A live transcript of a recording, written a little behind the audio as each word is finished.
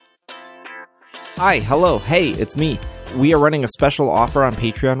Hi, hello, hey, it's me. We are running a special offer on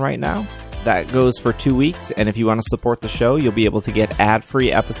Patreon right now that goes for 2 weeks, and if you want to support the show, you'll be able to get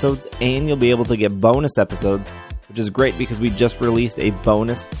ad-free episodes, and you'll be able to get bonus episodes, which is great because we just released a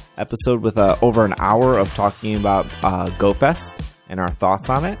bonus episode with over an hour of talking about GoFest and our thoughts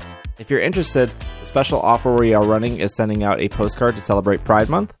on it. If you're interested, the special offer we are running is sending out a postcard to celebrate Pride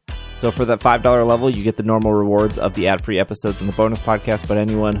Month. So for that $5 level, you get the normal rewards of the ad-free episodes and the bonus podcast, but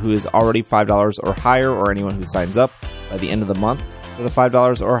anyone who is already $5 or higher, or anyone who signs up by the end of the month for the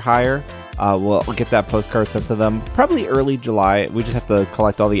 $5 or higher, we'll get that postcard sent to them probably early July. We just have to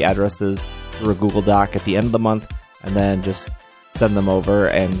collect all the addresses through a Google Doc at the end of the month, and then just send them over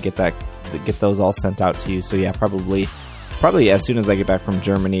and get those all sent out to you. So yeah, probably as soon as I get back from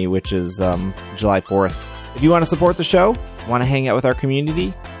Germany, which is July 4th. If you want to support the show, want to hang out with our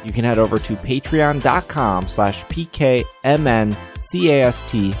community, you can head over to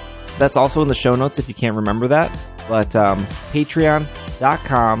patreon.com/PKMNCAST. That's also in the show notes if you can't remember that. But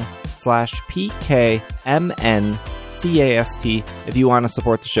patreon.com/PKMNCAST if you want to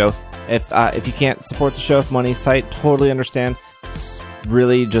support the show. If you can't support the show, if money's tight, totally understand.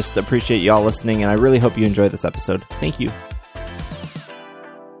 Really just appreciate y'all listening, and I really hope you enjoy this episode. Thank you.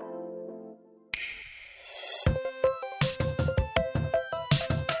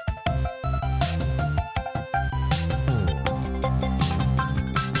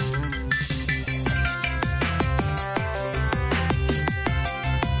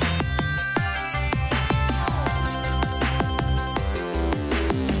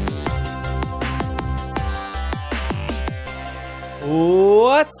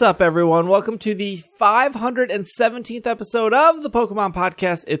 What's up, everyone? Welcome to the 517th episode of the Pokemon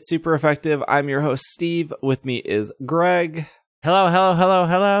Podcast. It's super effective. I'm your host, Steve. With me is Greg.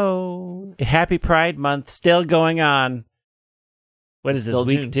 Hello. Happy Pride Month. Still going on. What is this, Still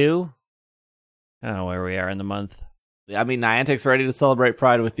week June. 2? I don't know where we are in the month. I mean, Niantic's ready to celebrate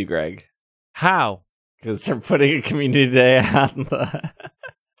Pride with you, Greg. How? Because they're putting a community day on the...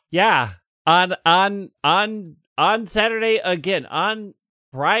 Yeah. On Saturday again. On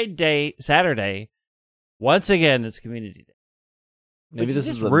Pride Day, Saturday. Once again, it's Community Day. Maybe this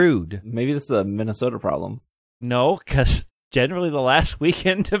is rude. Maybe this is a Minnesota problem. No, because generally the last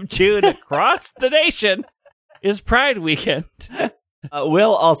weekend of June across the nation is Pride Weekend.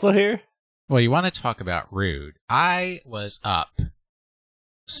 Will also here. Well, you want to talk about rude. I was up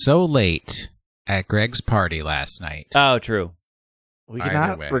so late at Greg's party last night. Oh, true. We Either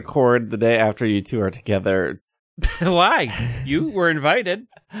cannot way. record the day after you two are together. Why? You were invited.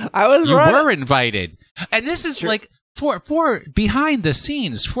 I was You running. were invited. And this is like for behind the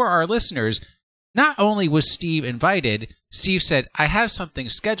scenes for our listeners. Not only was Steve invited, Steve said, I have something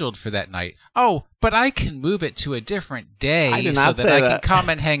scheduled for that night. Oh, but I can move it to a different day I did so not that say I that. can come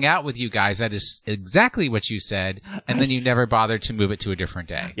and hang out with you guys. That is exactly what you said. And then you never bothered to move it to a different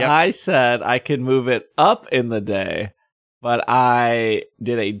day. Yep. I said I could move it up in the day, but I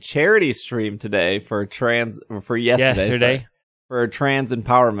did a charity stream today for yesterday. Sorry, for trans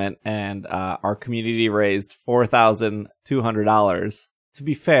empowerment, and our community raised $4,200. To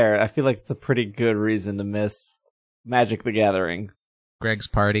be fair, I feel like it's a pretty good reason to miss Magic the Gathering. Greg's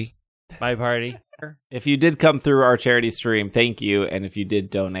party. My party. If you did come through our charity stream, thank you. And if you did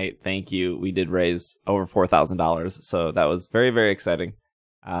donate, thank you. We did raise over $4,000. So that was very, very exciting.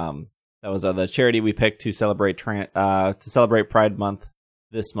 That was the charity we picked to celebrate Pride Month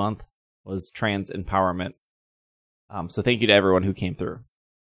this month was Trans Empowerment. So thank you to everyone who came through.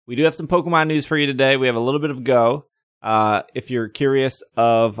 We do have some Pokemon news for you today. We have a little bit of Go. If you're curious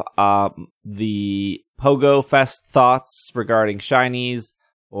of the Pogo Fest thoughts regarding shinies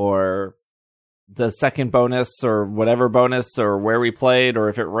or the second bonus or whatever bonus or where we played or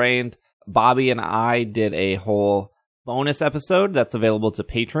if it rained, Bobby and I did a whole bonus episode that's available to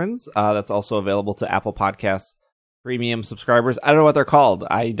patrons. That's also available to Apple Podcasts premium subscribers. I don't know what they're called.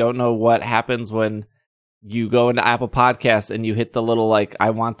 I don't know what happens when you go into Apple Podcasts and you hit the little, I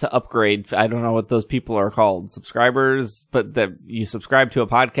want to upgrade. I don't know what those people are called. Subscribers, but that you subscribe to a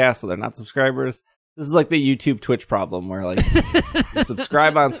podcast, so they're not subscribers. This is like the YouTube Twitch problem where, you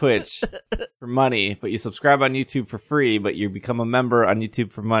subscribe on Twitch for money, but you subscribe on YouTube for free, but you become a member on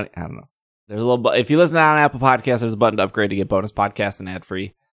YouTube for money. I don't know. There's a little, if you listen on Apple Podcasts, there's a button to upgrade to get bonus podcasts and ad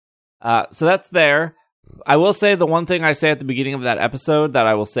free. So that's there. I will say the one thing I say at the beginning of that episode that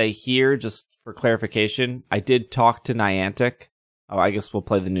I will say here, just for clarification, I did talk to Niantic. Oh, I guess we'll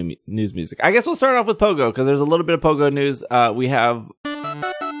play the new news music. I guess we'll start off with Pogo, because there's a little bit of Pogo news. We have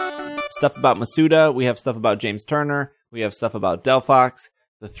stuff about Masuda. We have stuff about James Turner. We have stuff about Delphox,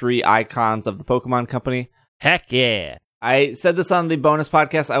 the three icons of the Pokemon Company. Heck yeah. I said this on the bonus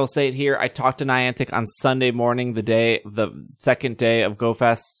podcast. I will say it here. I talked to Niantic on Sunday morning, the second day of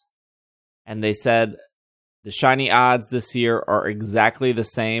GoFest, and they said the shiny odds this year are exactly the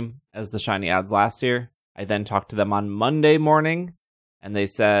same as the shiny odds last year. I then talked to them on Monday morning, and they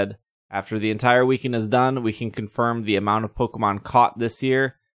said after the entire weekend is done, we can confirm the amount of Pokemon caught this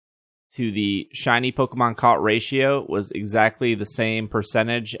year to the shiny Pokemon caught ratio was exactly the same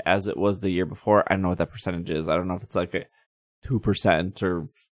percentage as it was the year before. I don't know what that percentage is. I don't know if it's like a 2% or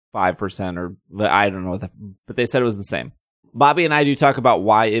 5% or I don't know what that, but they said it was the same. Bobby and I do talk about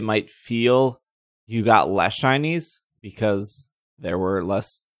why it might feel you got less shinies because there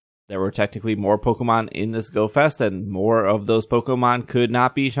were technically more Pokemon in this GoFest and more of those Pokemon could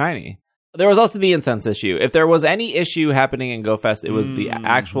not be shiny. There was also the incense issue. If there was any issue happening in GoFest, it was the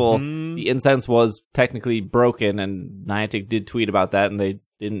incense was technically broken, and Niantic did tweet about that, and they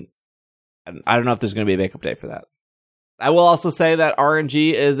didn't. I don't know if there's going to be a makeup day for that. I will also say that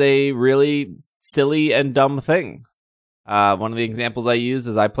RNG is a really silly and dumb thing. One of the examples I use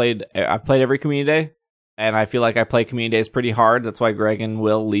is I've played every community day, and I feel like I play community days pretty hard. That's why Greg and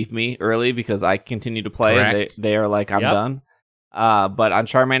Will leave me early because I continue to play, Correct. and they are like, I'm done. But on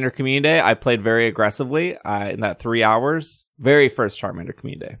Charmander Community Day, I played very aggressively in that 3 hours. Very first Charmander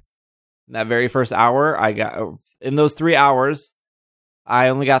Community Day. In that very first hour, in those 3 hours, I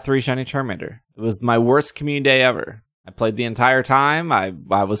only got 3 shiny Charmander. It was my worst community day ever. I played the entire time. I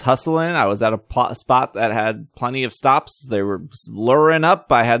was hustling. I was at a spot that had plenty of stops. They were luring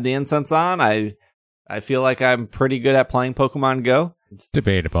up. I had the incense on. I feel like I'm pretty good at playing Pokemon Go. It's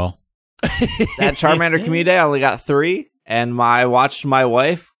debatable. That Charmander Community Day, I only got 3. And I watched my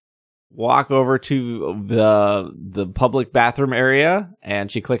wife walk over to the public bathroom area,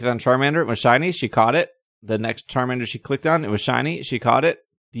 and she clicked on Charmander. It was shiny. She caught it. The next Charmander she clicked on, it was shiny. She caught it.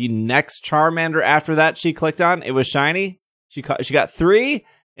 The next Charmander after that she clicked on, it was shiny. She got 3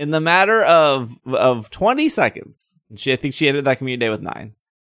 in the matter of 20 seconds. And I think she ended that community day with 9.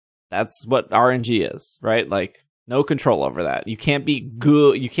 That's what RNG is, right? Like, no control over that. You can't be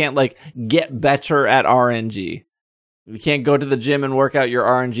good. You can't, like, get better at RNG. You can't go to the gym and work out your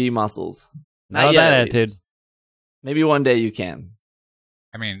RNG muscles. Not yet, that at least. attitude. Maybe one day you can.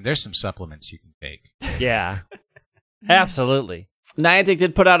 I mean, there's some supplements you can take. Yeah. Absolutely. Niantic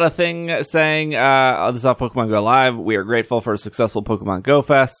did put out a thing saying, this is off Pokemon Go Live. We are grateful for a successful Pokemon Go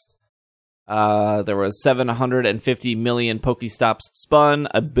Fest. There was 750 million Pokestops spun,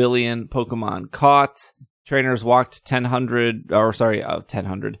 1 billion Pokemon caught. Trainers walked 100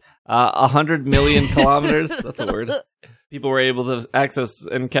 million kilometers. That's a word. People were able to access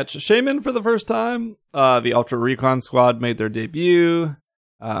and catch Shaman for the first time. The Ultra Recon Squad made their debut.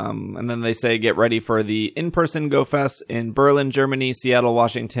 And then they say get ready for the in-person Go Fest in Berlin, Germany, Seattle,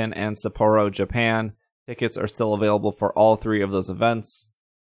 Washington, and Sapporo, Japan. Tickets are still available for all 3 of those events.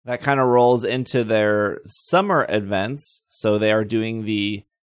 That kind of rolls into their summer events. So they are doing the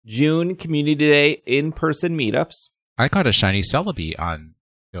June Community Day in-person meetups. I caught a shiny Celebi on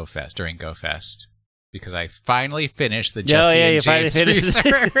GoFest during GoFest because I finally finished the Jesse and James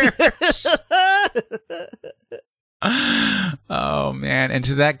research. Oh man! And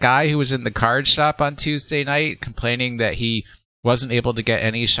to that guy who was in the card shop on Tuesday night complaining that he wasn't able to get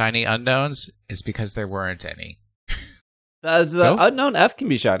any shiny unknowns, it's because there weren't any. The unknown F can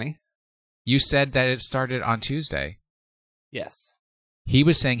be shiny. You said that it started on Tuesday. Yes. He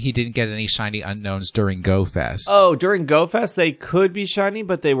was saying he didn't get any shiny unknowns during GoFest. Oh, during GoFest, they could be shiny,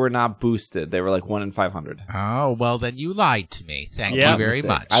 but they were not boosted. They were like 1 in 500. Oh, well, then you lied to me. Thank you Yeah. very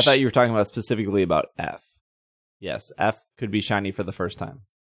much. I thought you were talking about specifically about F. Yes, F could be shiny for the first time.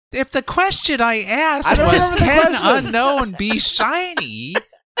 If the question I asked I don't was, remember the can question. unknown be shiny?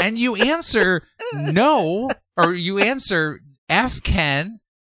 And you answer no, or you answer F can,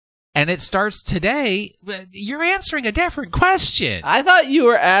 and it starts today, you're answering a different question. I thought you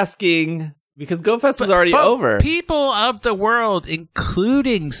were asking because GoFest was already over. People of the world,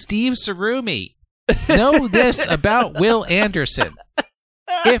 including Steve Sarumi, know this about Will Anderson.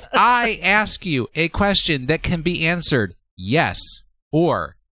 If I ask you a question that can be answered yes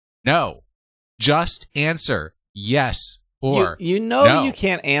or no, just answer yes or you know no. you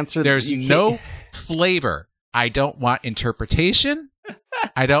can't answer. There's no flavor. I don't want interpretation.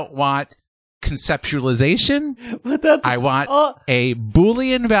 I don't want conceptualization. But that's I want a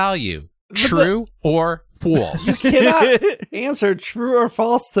Boolean value, true or false. You cannot answer true or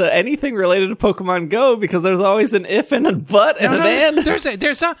false to anything related to Pokemon Go because there's always an if and a but and an and.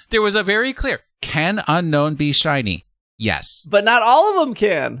 There was a very clear. Can unknown be shiny? Yes. But not all of them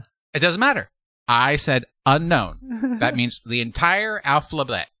can. It doesn't matter. I said unknown. That means the entire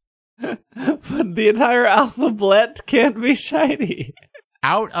alphabet. But the entire alphabet can't be shiny.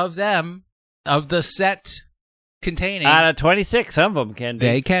 Out of them, of the set containing, Out of 26, some of them can be.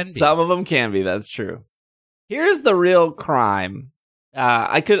 they can be. Some of them can be. That's true. Here's the real crime.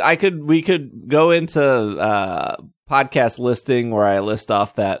 We could go into podcast listing where I list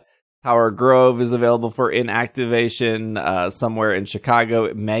off that Tower Grove is available for inactivation somewhere in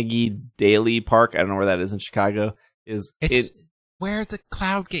Chicago. Maggie Daly Park, I don't know where that is in Chicago. It's where the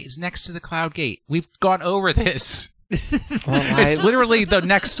Cloud Gate is, next to the Cloud Gate. We've gone over this. It's literally the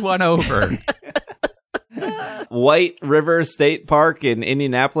next one over. White River State Park in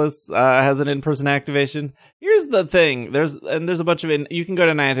Indianapolis has an in-person activation. Here's the thing. There's a bunch of you can go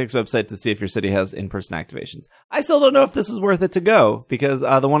to Niantic's website to see if your city has in-person activations. I still don't know if this is worth it to go because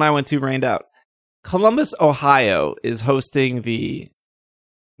the one I went to rained out. Columbus, Ohio is hosting the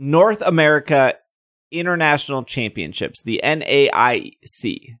North America International Championships, the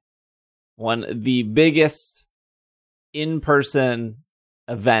NAIC. The biggest in-person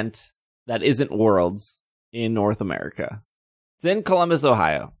event that isn't Worlds in North America. It's in Columbus,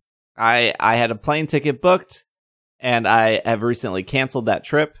 Ohio. I had a plane ticket booked, and I have recently canceled that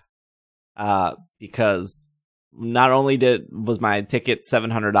trip because not only was my ticket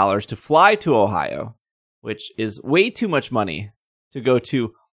 $700 to fly to Ohio, which is way too much money to go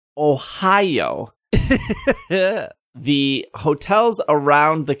to Ohio. The hotels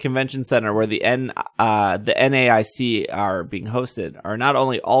around the convention center where the NAIC are being hosted are not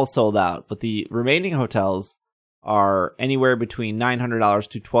only all sold out, but the remaining hotels are anywhere between $900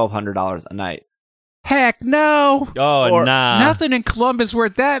 to $1,200 a night. Heck no! Oh, nah. Nothing in Columbus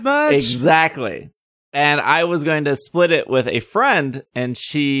worth that much. Exactly. And I was going to split it with a friend, and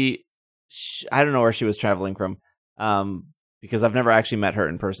she I don't know where she was traveling from, because I've never actually met her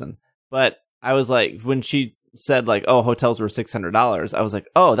in person. But I was like, when she said like, oh, hotels were $600, I was like,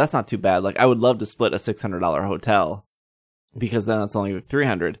 oh, that's not too bad. Like, I would love to split a $600 hotel because then that's only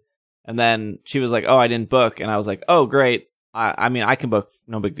 $300. And then she was like, oh, I didn't book. And I was like, oh, great. I mean, I can book,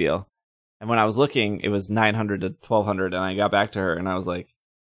 no big deal. And when I was looking, it was $900 to $1,200. And I got back to her and I was like,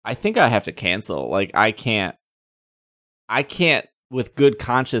 I think I have to cancel. Like, I can't with good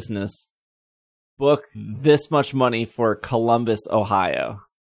consciousness book this much money for Columbus, Ohio.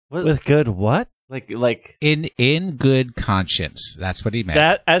 With good what? Like in good conscience. That's what he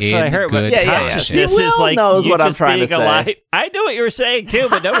meant. That's what I heard. Good Yeah. conscience. See, This Will is like knows you what I'm just trying to being say. alive. I knew what you were saying too,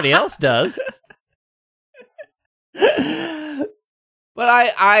 but nobody else does. But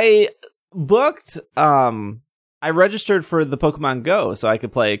I booked I registered for the Pokemon Go so I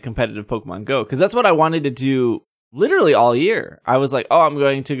could play competitive Pokemon Go because that's what I wanted to do literally all year. I was like, oh, I'm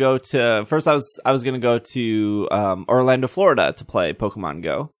going to go to first I was going to go to Orlando, Florida to play Pokemon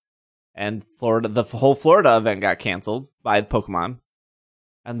Go. And the whole Florida event got canceled by Pokemon.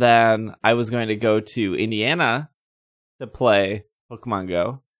 And then I was going to go to Indiana to play Pokemon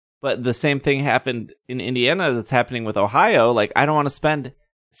Go. But the same thing happened in Indiana that's happening with Ohio. Like, I don't want to spend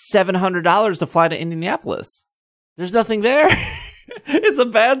 $700 to fly to Indianapolis. There's nothing there. It's a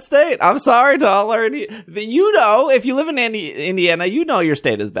bad state. I'm sorry to all our if you live in Indiana, you know your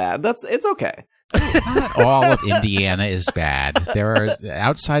state is bad. It's okay. Not all of Indiana is bad. There are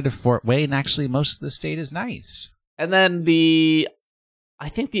outside of Fort Wayne. Actually, most of the state is nice. And then I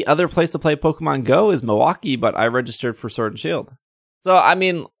think the other place to play Pokemon Go is Milwaukee, but I registered for Sword and Shield. So I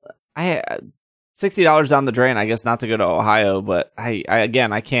mean, I $60 down the drain. I guess not to go to Ohio, but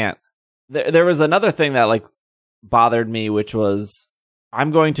I can't. There was another thing that like bothered me, which was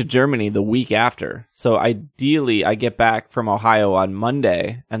I'm going to Germany the week after. So ideally, I get back from Ohio on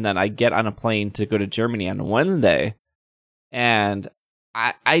Monday, and then I get on a plane to go to Germany on Wednesday. And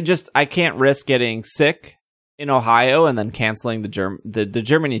I can't risk getting sick in Ohio and then canceling the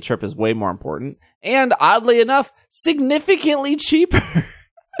Germany trip is way more important. And oddly enough, significantly cheaper.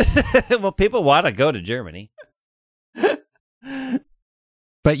 Well, people want to go to Germany.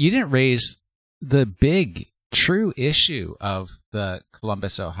 But you didn't raise the big true issue of the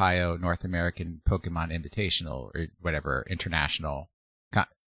Columbus, Ohio, North American Pokemon Invitational or whatever, international,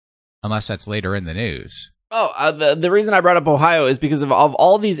 unless that's later in the news. Oh, the reason I brought up Ohio is because of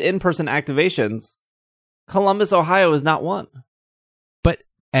all these in-person activations, Columbus, Ohio is not one. But,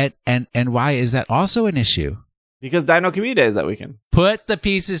 and why is that also an issue? Because Dino Community Day is that weekend. Put the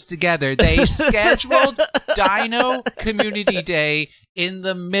pieces together. They scheduled Dino Community Day in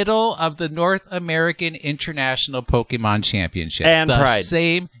the middle of the North American International Pokemon Championships. And the Pride.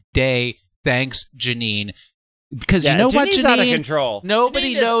 Same day. Thanks, Janine. Because you know what, Janine's out of Janine? control.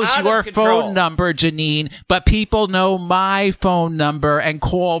 Nobody Janine is knows out of your control. phone number, Janine, but people know my phone number and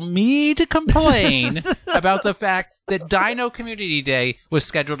call me to complain about the fact that Dino Community Day was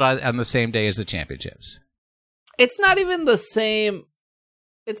scheduled on the same day as the championships. It's not even the same.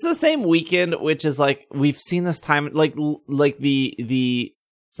 It's the same weekend, which is like we've seen this time. Like the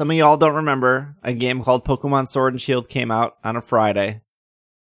some of y'all don't remember a game called Pokemon Sword and Shield came out on a Friday,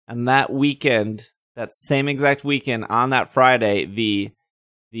 and that weekend, that same exact weekend on that Friday,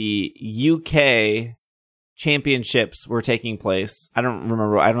 the UK championships were taking place. I don't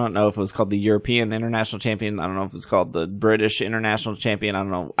remember. I don't know if it was called the European International Champion. I don't know if it was called the British International Champion. I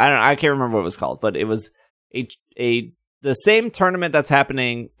don't know. I can't remember what it was called, but it was the same tournament that's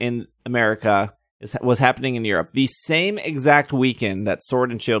happening in America was happening in Europe. The same exact weekend that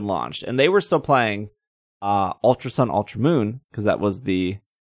Sword and Shield launched, and they were still playing Ultra Sun, Ultra Moon, because that was the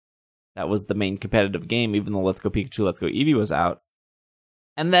main competitive game, even though Let's Go Pikachu, Let's Go Eevee was out.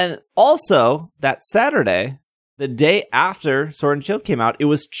 And then also that Saturday, the day after Sword and Shield came out, it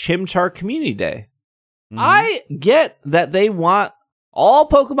was Chimchar Community Day. Mm-hmm. I get that they want all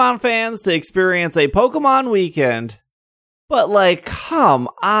Pokemon fans to experience a Pokemon weekend, but like, come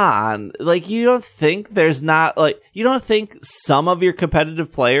on. Like, you don't think some of your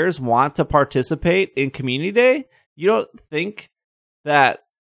competitive players want to participate in Community Day? You don't think that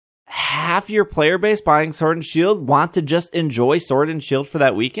half your player base buying Sword and Shield want to just enjoy Sword and Shield for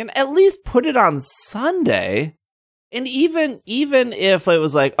that weekend? At least put it on Sunday. And even if it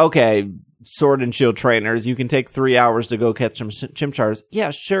was like, okay, Sword and Shield trainers, you can take 3 hours to go catch some Chimchars.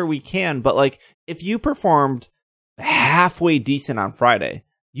 Yeah, sure, we can. But like, if you performed halfway decent on Friday,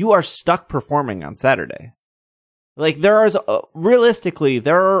 you are stuck performing on Saturday. Like, realistically,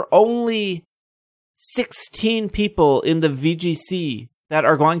 there are only 16 people in the VGC that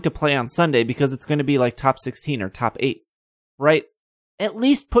are going to play on Sunday because it's going to be like top 16 or top 8, right? At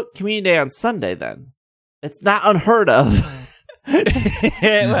least put Community Day on Sunday then. It's not unheard of.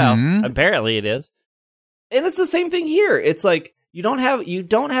 Well, apparently it is. And it's the same thing here. It's like you don't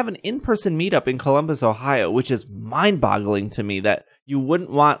have an in-person meetup in Columbus, Ohio, which is mind-boggling to me that you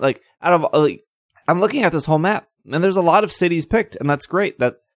wouldn't want, like, I'm looking at this whole map and there's a lot of cities picked, and that's great.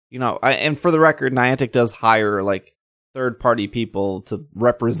 That, and for the record, Niantic does hire like third-party people to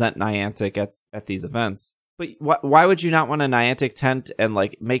represent Niantic at these events. But why would you not want a Niantic tent and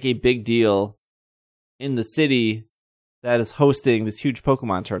like make a big deal in the city that is hosting this huge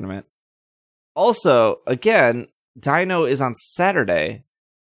Pokemon tournament? Also, again, Dino is on Saturday.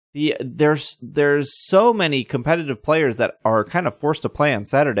 There's so many competitive players that are kind of forced to play on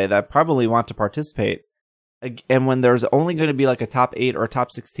Saturday that probably want to participate. And when there's only going to be like a top 8 or a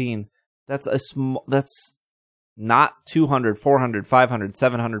top 16, that's not 200, 400, 500,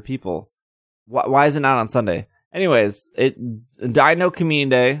 700 people. Why is it not on Sunday? Anyways, Dino Community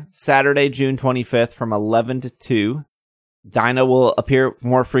Day, Saturday, June 25th from 11 to 2. Dino will appear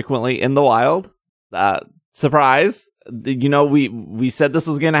more frequently in the wild. Surprise. We said this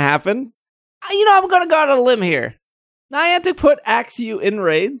was going to happen. I'm going to go out on a limb here. Niantic put Axew in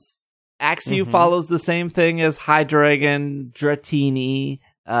raids. Axew follows the same thing as Hydreigon, Dratini,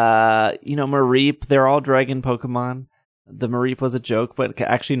 Mareep. They're all dragon Pokemon. The Mareep was a joke, but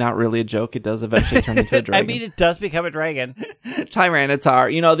actually not really a joke. It does eventually turn into a dragon. I mean, it does become a dragon.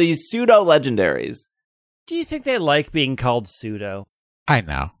 Tyranitar, these pseudo-legendaries. Do you think they like being called pseudo? I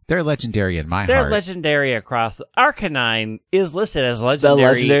know. They're legendary in my heart. They're legendary across. Arcanine is listed as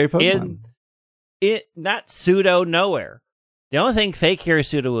legendary. The legendary Pokemon. Not pseudo nowhere. The only thing fake here is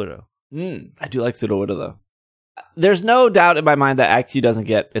Sudowoodo. I do like Sudowoodo, though. There's no doubt in my mind that Axew doesn't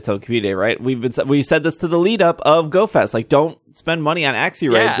get its own community day, right? We said this to the lead up of GoFest. Like, don't spend money on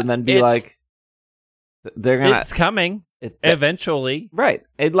Axew raids and then be like, they're gonna. It's coming eventually, right?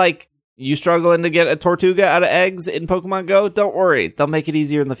 You struggling to get a Tortuga out of eggs in Pokemon Go? Don't worry, they'll make it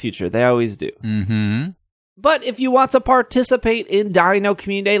easier in the future. They always do. Mm-hmm. But if you want to participate in Dino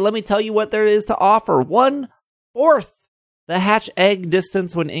Community Day, let me tell you what there is to offer. 1/4 the hatch egg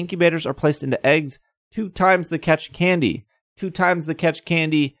distance when incubators are placed into eggs. 2 times the catch candy. 2 times the catch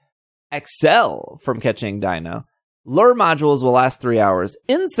candy XL from catching Dino. Lure modules will last 3 hours.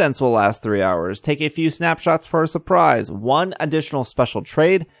 Incense will last 3 hours. Take a few snapshots for a surprise. 1 additional special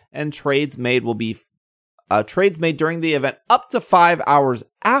trade, and trades made during the event up to 5 hours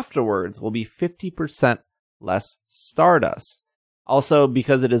afterwards will be 50% less Stardust. Also,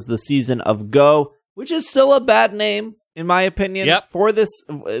 because it is the season of Go, which is still a bad name, in my opinion, for this.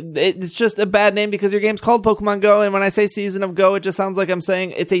 It's just a bad name because your game's called Pokemon Go, and when I say Season of Go, it just sounds like I'm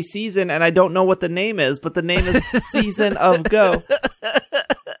saying it's a season, and I don't know what the name is, but the name is Season of Go.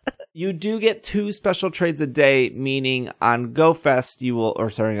 You do get 2 special trades a day, meaning on GoFest,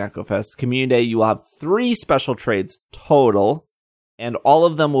 not GoFest, Community Day, you will have 3 special trades total, and all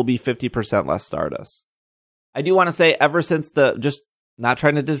of them will be 50% less Stardust. I do want to say, ever since just not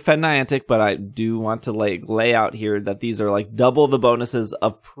trying to defend Niantic, but I do want to lay out here that these are double the bonuses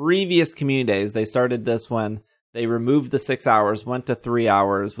of previous Community Days. They started this when they removed the 6 hours, went to 3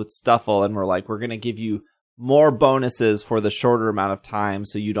 hours with Stuffle, and we're going to give you more bonuses for the shorter amount of time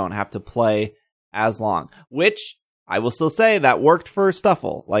so you don't have to play as long. Which, I will still say, that worked for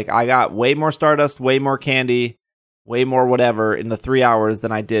Stuffle. I got way more Stardust, way more candy, way more whatever in the 3 hours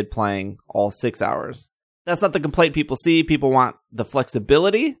than I did playing all 6 hours. That's not the complaint people see. People want the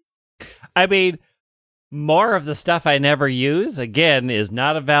flexibility. I mean, more of the stuff I never use, again, is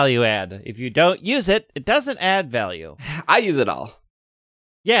not a value add. If you don't use it, it doesn't add value. I use it all.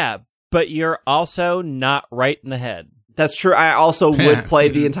 Yeah, but you're also not right in the head. That's true. I also would play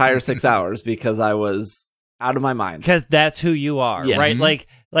the entire 6 hours because I was out of my mind. Because that's who you are, yes. Right?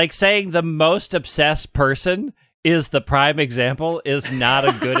 Like saying the most obsessed person is the prime example is not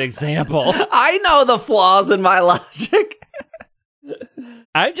a good example. I know the flaws in my logic.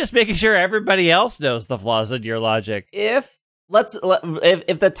 I'm just making sure everybody else knows the flaws in your logic. If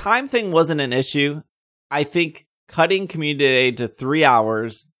the time thing wasn't an issue, I think cutting Community Day to 3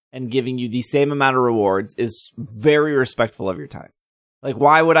 hours and giving you the same amount of rewards is very respectful of your time.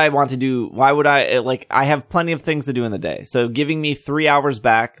 Why would I I have plenty of things to do in the day. So giving me 3 hours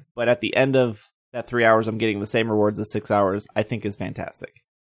back, but at the end of that 3 hours, I'm getting the same rewards as 6 hours, I think is fantastic.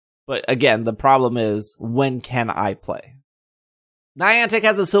 But again, the problem is, when can I play? Niantic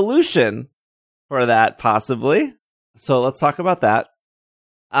has a solution for that, possibly. So let's talk about that.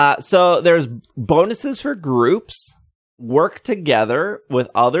 So there's bonuses for groups. Work together with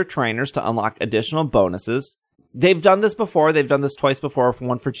other trainers to unlock additional bonuses. They've done this before. They've done this twice before.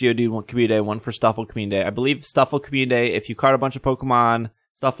 One for Geodude, one Community Day, one for Stuffle Community Day. I believe Stuffle Community Day, if you caught a bunch of Pokemon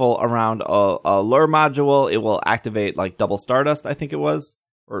Stuffle around a lure module, it will activate double Stardust, I think it was,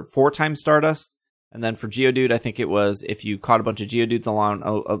 or 4 times Stardust. And then for Geodude, I think it was if you caught a bunch of Geodudes along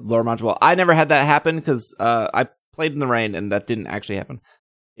a lure module. I never had that happen because I played in the rain and that didn't actually happen.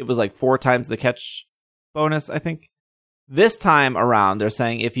 It was 4 times the catch bonus, I think. This time around, they're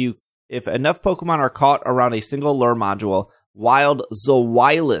saying if enough Pokemon are caught around a single lure module, wild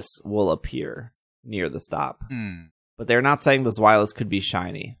Zweilous will appear near the stop. But they're not saying the Zweilous could be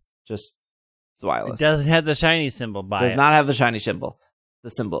shiny. Just Zweilous. It doesn't have the shiny symbol by it. Does not have the shiny symbol. The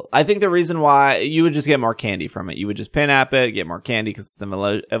symbol. I think the reason why you would just get more candy from it. You would just Pinap it, get more candy because it's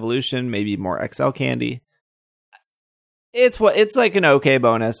an evolution, maybe more XL candy. It's an okay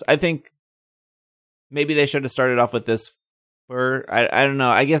bonus. I think maybe they should have started off with this. I don't know.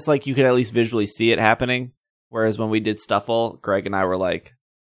 I guess you could at least visually see it happening. Whereas when we did Stuffle, Greg and I were like,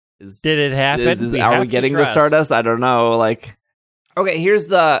 did it happen? Are we getting the Stardust? I don't know. Okay, here's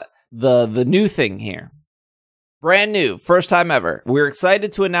the new thing here. Brand new, first time ever. We're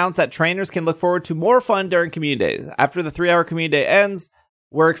excited to announce that trainers can look forward to more fun during Community Days. After the 3-hour Community Day ends,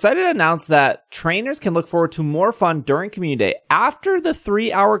 we're excited to announce that trainers can look forward to more fun during Community Day. After the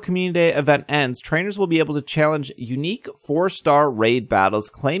 3-hour Community Day event ends, trainers will be able to challenge unique 4-star raid battles.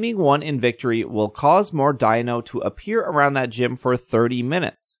 Claiming one in victory will cause more Dino to appear around that gym for 30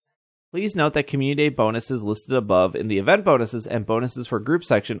 minutes. Please note that Community Day bonuses listed above in the event bonuses and bonuses for group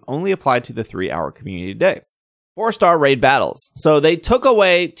section only apply to the 3-hour Community Day. 4-star raid battles. So they took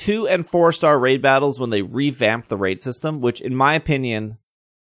away 2 and 4-star raid battles when they revamped the raid system, which in my opinion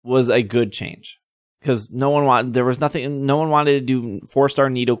was a good change. Because no one wanted to do 4-star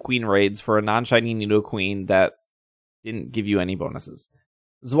Nidoqueen raids for a non-shiny Nidoqueen that didn't give you any bonuses.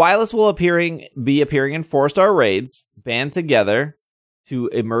 Zweilous will be appearing in 4-star raids, band together to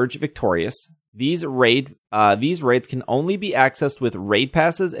emerge victorious. These raids can only be accessed with raid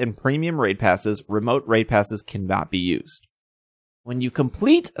passes and premium raid passes. Remote raid passes cannot be used. When you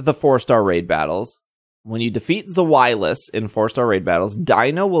complete the 4-star raid battles, when you defeat Zweilous in 4-star raid battles,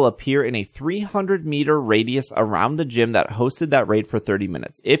 Dino will appear in a 300-meter radius around the gym that hosted that raid for 30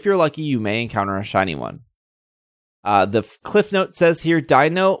 minutes. If you're lucky, you may encounter a shiny one. The cliff note says here,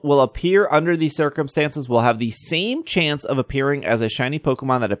 Dino will appear under these circumstances will have the same chance of appearing as a shiny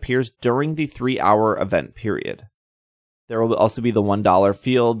Pokemon that appears during the 3-hour event period. There will also be the $1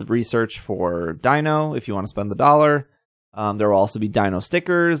 field research for Dino if you want to spend the $1. There will also be Dino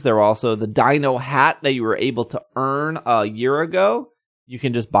stickers. There will also the Dino hat that you were able to earn a year ago. You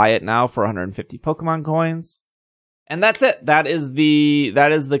can just buy it now for 150 Pokemon coins. And that's it. That is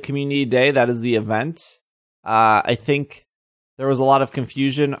the Community Day. That is the event. I think there was a lot of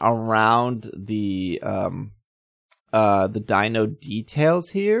confusion around the Dino details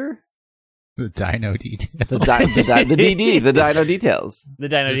here. The dino details. The DD, the dino details. The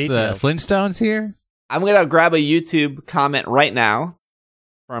dino Just details. the Flintstones here? I'm going to grab a YouTube comment right now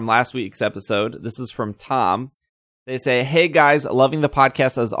from last week's episode. This is from Tom. They say, hey guys, loving the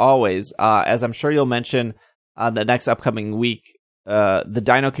podcast as always. As I'm sure you'll mention the next upcoming week, the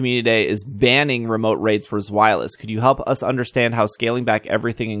Dino Community Day is banning remote raids for Zwilus. Could you help us understand how scaling back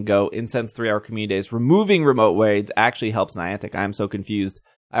everything in Go Incense 3-hour community days, removing remote raids actually helps Niantic? I am so confused.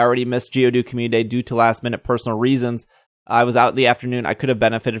 I already missed Geodude Community Day due to last minute personal reasons. I was out in the afternoon. I could have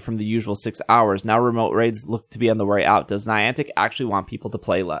benefited from the usual 6 hours. Now remote raids look to be on the way out. Does Niantic actually want people to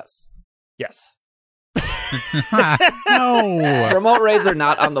play less? Yes. No. Remote raids are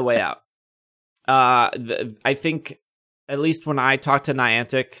not on the way out. I think, at least when I talked to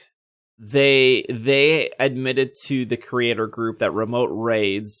Niantic, they admitted to the creator group that remote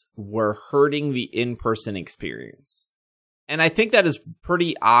raids were hurting the in-person experience. And I think that is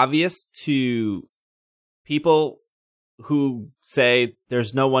pretty obvious to people who say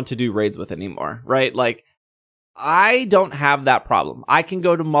there's no one to do raids with anymore, right? Like, I don't have that problem. I can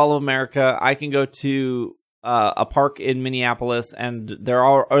go to Mall of America. I can go to a park in Minneapolis, and there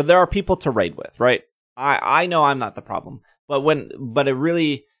are people to raid with, right? I know I'm not the problem, but it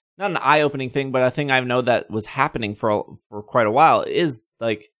really, not an eye-opening thing, but a thing I know that was happening for quite a while is,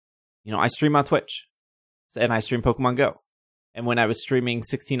 like, I stream on Twitch, and I stream Pokemon Go, and when I was streaming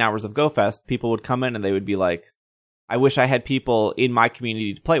 16 hours of GoFest, people would come in and they would be like, I wish I had people in my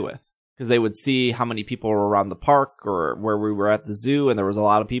community to play with, because they would see how many people were around the park or where we were at the zoo, and there was a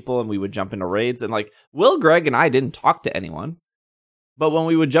lot of people, and we would jump into raids. And like Will, Greg, and I didn't talk to anyone, but when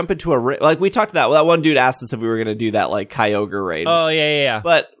we would jump into a raid, like we talked to that one dude asked us if we were going to do that like Kyogre raid. Oh yeah.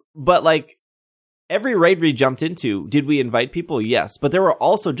 But like every raid we jumped into, did we invite people? Yes, but there were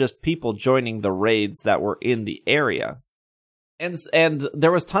also just people joining the raids that were in the area, and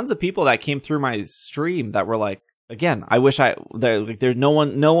there was tons of people that came through my stream that were like, again, I wish there's no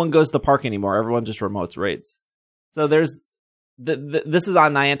one goes to the park anymore. Everyone just remotes raids. So there's this is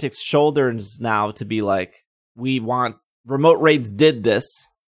on Niantic's shoulders now to be like, we want remote raids did this,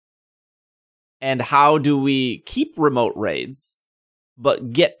 and how do we keep remote raids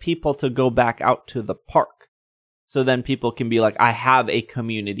but get people to go back out to the park, so then people can be like, I have a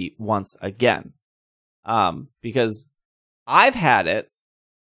community once again. Because I've had it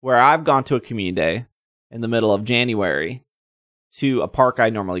where I've gone to a community day in the middle of January to a park I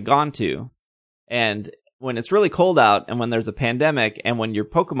normally gone to, and when it's really cold out and when there's a pandemic and when your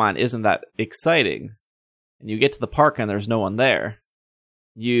Pokemon isn't that exciting and you get to the park and there's no one there,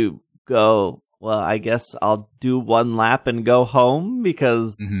 you go, well, I guess I'll do one lap and go home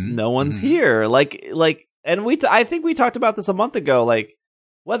because no one's here. Like, and I think we talked about this a month ago, like,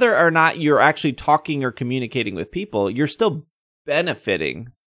 whether or not you're actually talking or communicating with people, you're still benefiting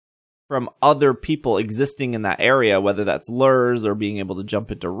from other people existing in that area, whether that's lures or being able to jump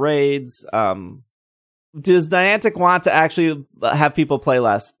into raids. Does Niantic want to actually have people play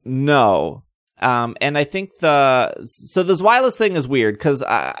less? No. And I think the Zwilus thing is weird, because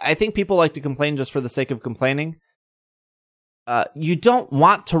I think people like to complain just for the sake of complaining. You don't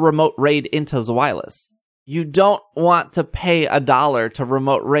want to remote raid into Zwilus. You don't want to pay $1 to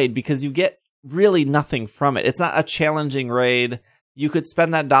remote raid because you get really nothing from it. It's not a challenging raid. You could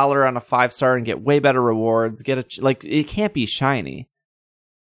spend that $1 on a 5-star and get way better rewards. It can't be shiny.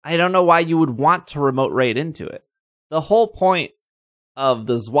 I don't know why you would want to remote raid into it. The whole point of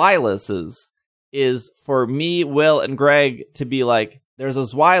the Zwiluses is for me, Will, and Greg to be like, there's a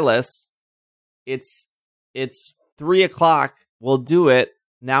Zwilus. It's 3:00. We'll do it.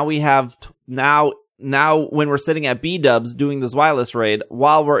 Now we have now when we're sitting at B-Dubs doing the Zwilus raid,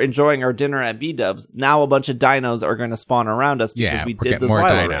 while we're enjoying our dinner at B-Dubs, now a bunch of dinos are going to spawn around us because we did the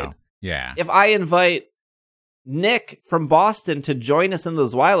Zwilus raid. Yeah. If I invite Nick from Boston to join us in the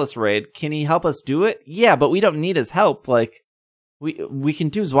Zwilus raid, can he help us do it? Yeah, but we don't need his help. Like, we can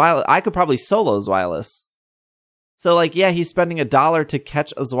do Zwilus. I could probably solo Zwilus. So, like, yeah, he's spending $1 to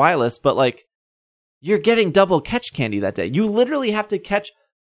catch a Zwilus, but, like, you're getting double catch candy that day. You literally have to catch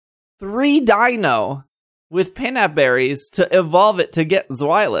 3 dino with pinup berries to evolve it to get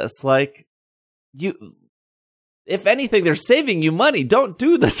Zwilus. Like, if anything, they're saving you money. Don't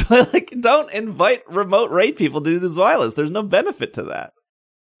do this. Like, don't invite remote raid people to do the Zwilus. There's no benefit to that.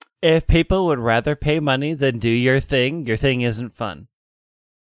 If people would rather pay money than do your thing isn't fun.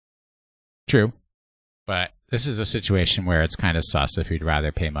 True. But this is a situation where it's kind of sus if you'd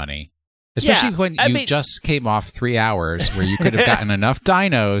rather pay money. Especially when you just came off 3 hours where you could have gotten enough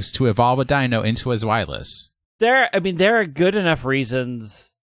dinos to evolve a dino into a Zwilus. There are good enough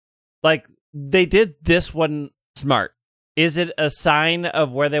reasons. Like, they did this one smart. Is it a sign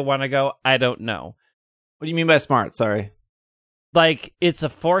of where they want to go? I don't know. What do you mean by smart? Sorry. Like, it's a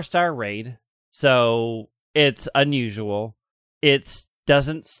 4-star raid, so it's unusual. It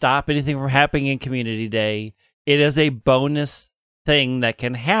doesn't stop anything from happening in Community Day. It is a bonus thing that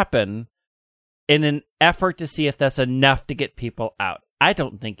can happen in an effort to see if that's enough to get people out. I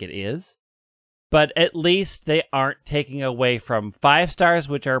don't think it is. But at least they aren't taking away from 5 stars,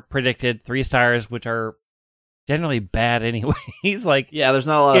 which are predicted, 3 stars, which are generally bad anyways. Like, yeah, there's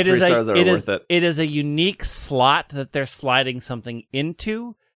not a lot of 3 stars that are worth it. It is a unique slot that they're sliding something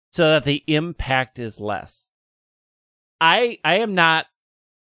into so that the impact is less. I am not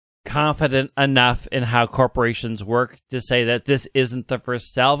confident enough in how corporations work to say that this isn't the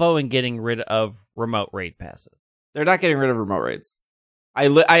first salvo in getting rid of remote raid passes. They're not getting rid of remote raids.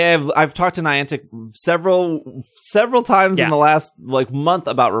 I've talked to Niantic several times in the last month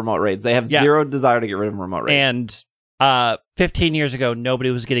about remote raids. They have zero desire to get rid of remote raids. And 15 years ago,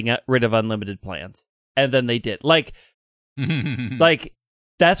 nobody was getting rid of unlimited plans, and then they did. Like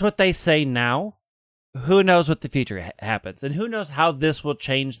that's what they say now. Who knows what the future happens, and who knows how this will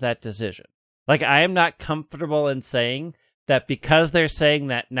change that decision. Like, I am not comfortable in saying that because they're saying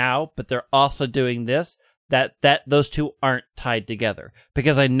that now, but they're also doing this, that those two aren't tied together,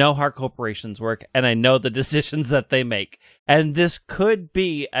 because I know how corporations work and I know the decisions that they make. And this could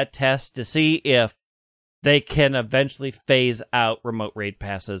be a test to see if they can eventually phase out remote raid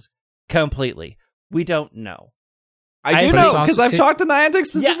passes completely. We don't know. I do know, because I've talked to Niantic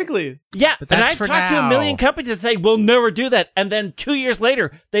specifically. Yeah, and I've talked to a million companies that say, we'll never do that. And then 2 years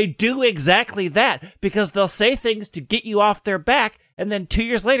later, they do exactly that, because they'll say things to get you off their back, and then 2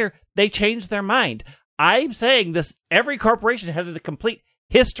 years later, they change their mind. I'm saying this, every corporation has a complete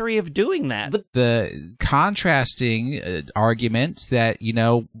history of doing that. But the contrasting argument that,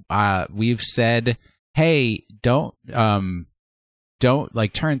 we've said, hey, don't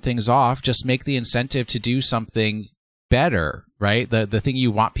turn things off, just make the incentive to do something better, right? The thing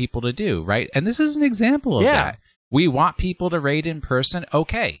you want people to do, right? And this is an example of that. We want people to raid in person.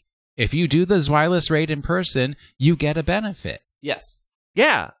 Okay. If you do the Zweilous raid in person, you get a benefit. Yes.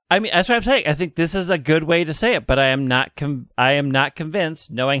 Yeah. I mean, that's what I'm saying. I think this is a good way to say it, but I am not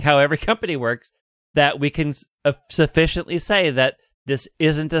convinced, knowing how every company works, that we can sufficiently say that this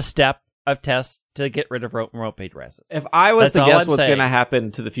isn't a step of tests to get rid of remote raid passes. If I was to guess what's going to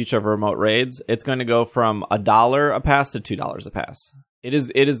happen to the future of remote raids, it's going to go from $1 a pass to $2 a pass. It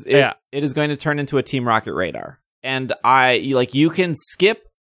is going to turn into a Team Rocket radar. And you can skip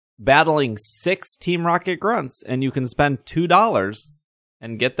battling 6 Team Rocket grunts and you can spend $2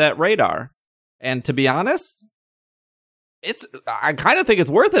 and get that radar. And to be honest, I kind of think it's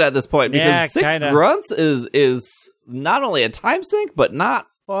worth it at this point, because 6 grunts is not only a time sink, but not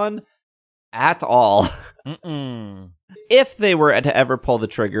fun at all. If they were to ever pull the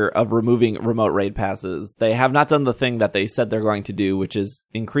trigger of removing remote raid passes, they have not done the thing that they said they're going to do, which is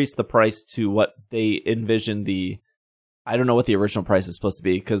increase the price to what they envision I don't know what the original price is supposed to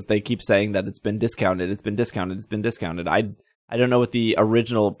be, because they keep saying that it's been discounted. I don't know what the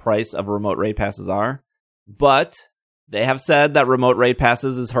original price of remote raid passes are, but they have said that remote raid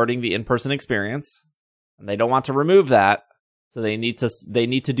passes is hurting the in-person experience, and they don't want to remove that. So they need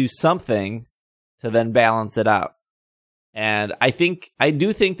to do something to then balance it out. And I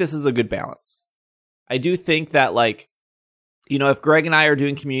do think this is a good balance. I do think that, if Greg and I are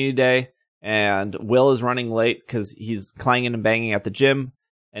doing Community Day and Will is running late because he's clanging and banging at the gym,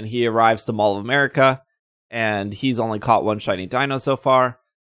 and he arrives to Mall of America and he's only caught 1 shiny dino so far,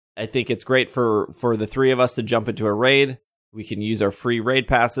 I think it's great for the 3 of us to jump into a raid. We can use our free raid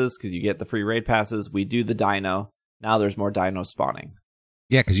passes, because you get the free raid passes. We do the dino. Now there's more dino spawning.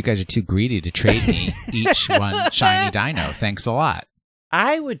 Yeah, because you guys are too greedy to trade me each 1 shiny dino. Thanks a lot.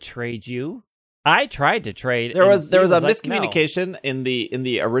 I would trade you. I tried to trade. There was a miscommunication in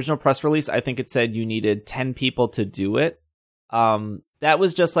the original press release. I think it said you needed 10 people to do it. That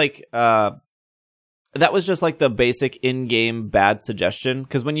was just like the basic in-game bad suggestion.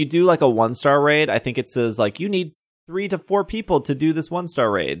 Because when you do a 1-star raid, I think it says you need 3 to 4 people to do this 1-star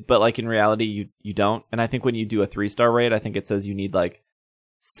raid, but in reality you don't. And I think when you do a 3-star raid, I think it says you need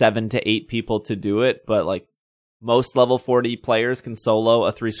 7 to 8 people to do it, but most level 40 players can solo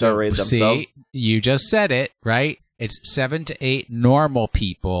a 3-star raid themselves. See, you just said it, right? It's 7 to 8 normal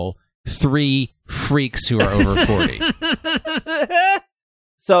people, 3 freaks who are over 40.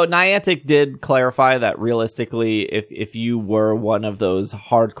 So Niantic did clarify that realistically, if you were one of those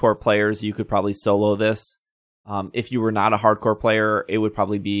hardcore players, you could probably solo this. If you were not a hardcore player, it would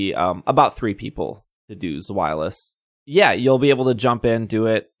probably be about 3 people to do Zweilous. Yeah, you'll be able to jump in, do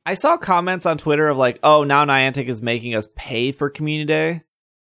it. I saw comments on Twitter of like, oh, now Niantic is making us pay for Community Day.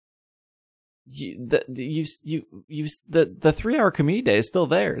 The 3-hour Community Day is still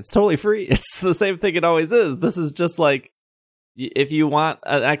there. It's totally free. It's the same thing it always is. This is just like, if you want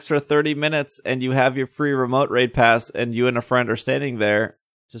an extra 30 minutes and you have your free remote raid pass and you and a friend are standing there,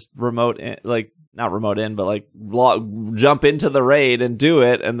 just remote in, like not remote in, but like jump into the raid and do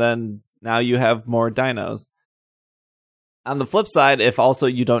it. And then now you have more dinos. On the flip side, if also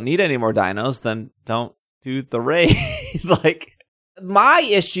you don't need any more dinos, then don't do the raid. Like, my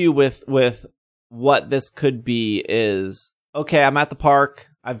issue with what this could be is, okay, I'm at the park.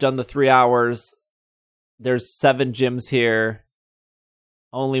 I've done the 3 hours. There's 7 gyms here.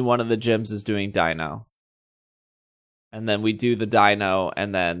 Only one of the gyms is doing dino. And then we do the dino,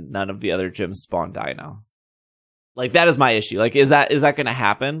 and then none of the other gyms spawn dino. Like, that is my issue. Like, is that going to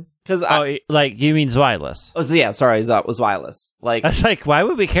happen? Because like, you mean Zweilous? Oh, so yeah, sorry, it was Zweilous. Like, I was like, why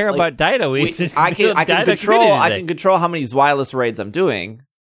would we care about dino? I can control how many Zweilous raids I'm doing.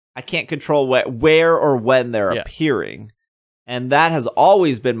 I can't control where or when they're appearing. And that has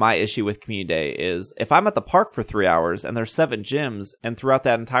always been my issue with Community Day, is if I'm at the park for 3 hours and there's 7 gyms, and throughout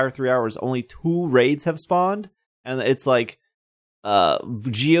that entire 3 hours, only 2 raids have spawned, and it's like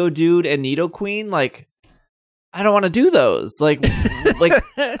Geodude and Nidoqueen, like, I don't want to do those. Like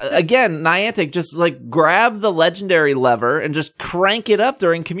again, Niantic, just like grab the legendary lever and just crank it up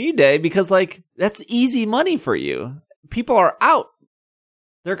during Community Day, because like that's easy money for you. People are out.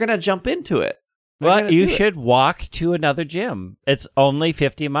 They're going to jump into it. Well, you should walk to another gym. It's only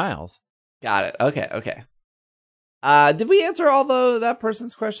 50 miles. Got it. Okay. Did we answer all that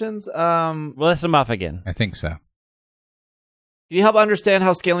person's questions? We'll list them off again. I think so. Can you help understand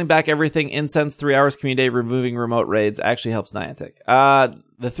how scaling back everything Incense 3 hours Community Day, removing remote raids actually helps Niantic?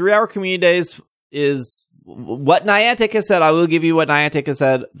 The 3 hour Community Days is what Niantic has said. I will give you what Niantic has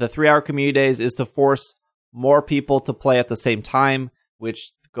said. The 3 hour Community Days is to force more people to play at the same time,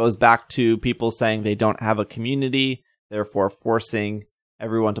 which goes back to people saying they don't have a community, therefore forcing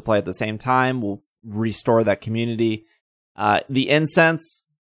everyone to play at the same time will restore that community. The Incense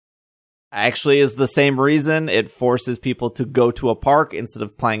actually is the same reason. It forces people to go to a park instead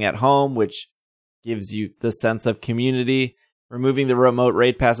of playing at home, which gives you the sense of community. Removing the remote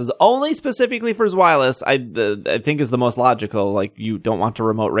raid passes only specifically for Zweilous, I think is the most logical. Like, you don't want to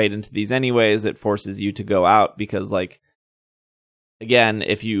remote raid into these anyways. It forces you to go out because, like, again,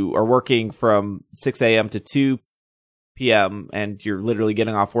 if you are working from 6 a.m. to 2 p.m. and you're literally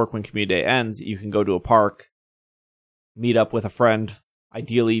getting off work when Community Day ends, you can go to a park, meet up with a friend,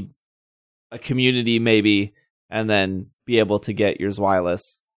 ideally a community maybe, and then be able to get your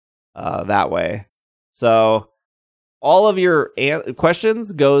Zweilous that way. So all of your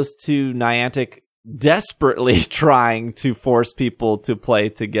questions goes to Niantic desperately trying to force people to play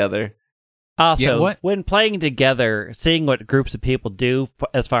together. Also, when playing together, seeing what groups of people do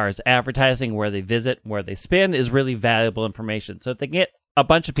as far as advertising, where they visit, where they spin, is really valuable information. So if they get a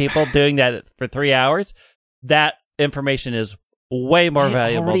bunch of people doing that for 3 hours, that information is way more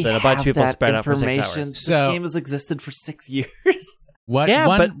valuable than a bunch of people spread out for 6 hours. So, this game has existed for 6 years.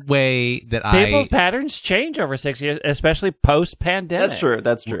 One way that people's patterns change over 6 years, especially post-pandemic.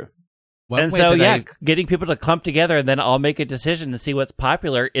 That's true. Getting people to clump together and then all make a decision to see what's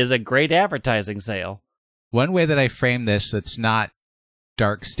popular is a great advertising sale. One way that I frame this that's not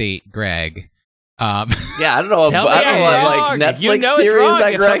Dark State Greg. I don't know what Netflix series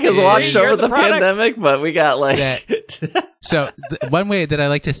that Greg has watched over the pandemic, but we got one way that I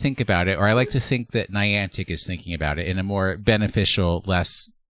like to think about it, or I like to think that Niantic is thinking about it in a more beneficial,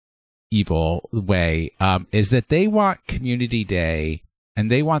 less evil way, is that they want Community Day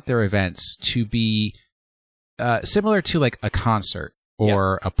and they want their events to be similar to like a concert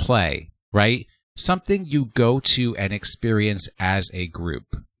or a play, right? Something you go to and experience as a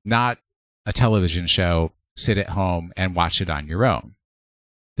group, not a television show, sit at home and watch it on your own.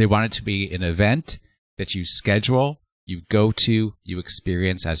 They want it to be an event that you schedule, you go to, you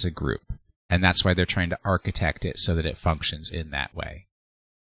experience as a group. And that's why they're trying to architect it so that it functions in that way.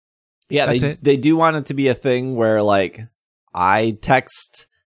 Yeah, they do want it to be a thing where, like, I text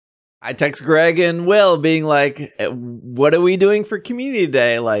Greg and Will being like, what are we doing for Community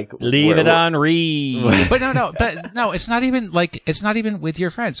Day? Like, leave it on read. But no, it's not even with your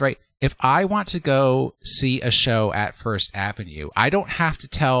friends, right? If I want to go see a show at First Avenue, I don't have to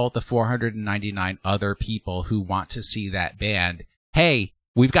tell the 499 other people who want to see that band, hey,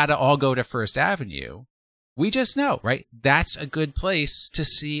 we've got to all go to First Avenue. We just know, right? That's a good place to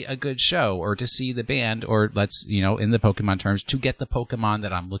see a good show or to see the band, or in the Pokemon terms, to get the Pokemon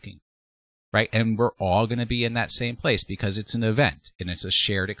that I'm looking for. right? And we're all going to be in that same place because it's an event and it's a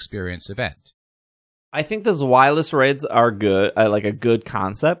shared experience event. I think the Zweilis raids are good, like a good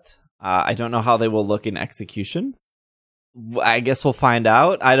concept. I don't know how they will look in execution. I guess we'll find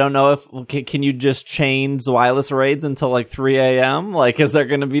out. I don't know if can you just chain Zweilis raids until like 3 a.m. Like, is there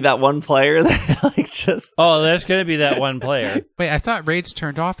going to be that one player that like just? Oh, there's going to be that one player. Wait, I thought raids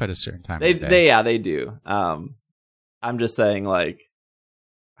turned off at a certain time. They do. I'm just saying, like,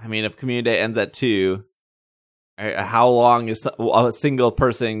 I mean, if community day ends at 2, how long is a single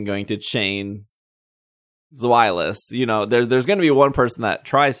person going to chain Zweilis? You know, there's going to be one person that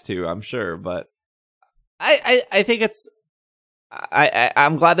tries to, I'm sure, but I think it's.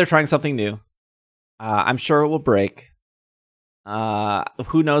 I'm glad they're trying something new. I'm sure it will break.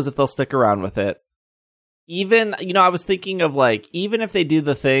 Who knows if they'll stick around with it. Even, you know, I was thinking of, like, even if they do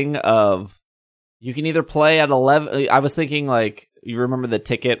the thing of you can either play at 11. I was thinking, like, you remember the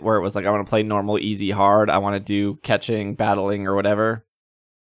ticket where it was like, I want to play normal, easy, hard. I want to do catching, battling, or whatever.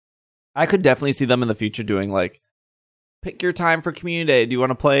 I could definitely see them in the future doing, like, pick your time for community day. Do you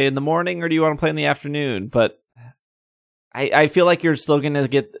want to play in the morning or do you want to play in the afternoon? But I feel like you're still going to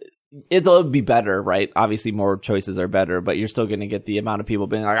get... It'll be better, right? Obviously, more choices are better, but you're still going to get the amount of people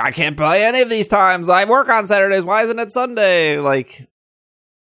being like, I can't play any of these times. I work on Saturdays. Why isn't it Sunday? Like,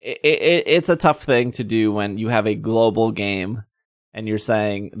 it's a tough thing to do when you have a global game and you're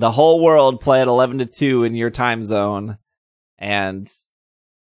saying the whole world play at 11 to 2 in your time zone, and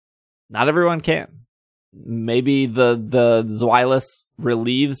not everyone can. Maybe the Zweilis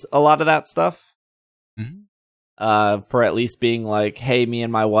relieves a lot of that stuff. Mm-hmm. For at least being like, hey, me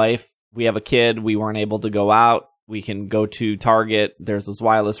and my wife, we have a kid, we weren't able to go out, we can go to Target, there's a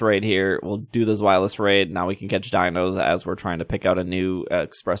Zweilis raid here, we'll do the Zweilis raid, now we can catch dinos as we're trying to pick out a new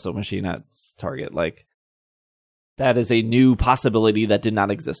espresso machine at Target. Like, that is a new possibility that did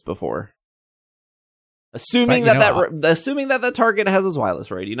not exist before. Assuming that the Target has a Zweilis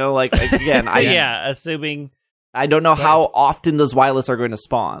raid, you know, like, again, assuming... I don't know how often the Zweilis are going to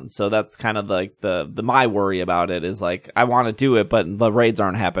spawn, so that's kind of like the my worry about it is, like, I want to do it, but the raids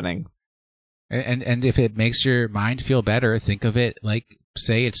aren't happening. And if it makes your mind feel better, think of it like,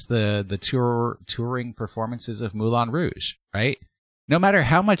 say it's the touring performances of Moulin Rouge, right? No matter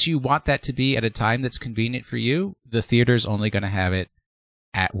how much you want that to be at a time that's convenient for you, the theater's only going to have it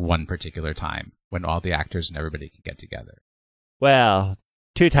at one particular time when all the actors and everybody can get together. Well,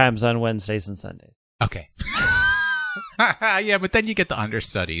 2 times on Wednesdays and Sundays. Okay. Yeah, but then you get the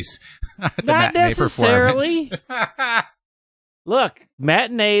understudies. The Not matinee necessarily. Look,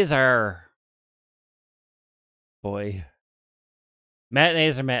 matinees are... Boy.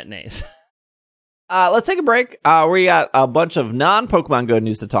 Matinees are matinees. Let's take a break. We got a bunch of non-Pokemon Go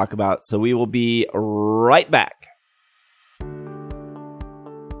news to talk about, so we will be right back.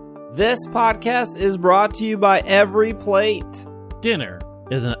 This podcast is brought to you by Every Plate. Dinner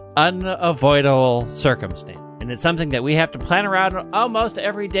is an unavoidable circumstance, and it's something that we have to plan around almost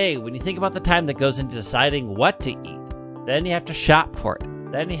every day when you think about the time that goes into deciding what to eat. Then you have to shop for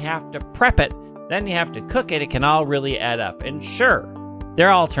it. Then you have to prep it. Then you have to cook it. It can all really add up. And sure, there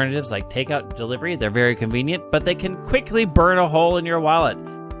are alternatives like takeout delivery. They're very convenient, but they can quickly burn a hole in your wallet.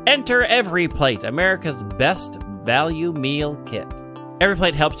 Enter Every Plate, America's best value meal kit. Every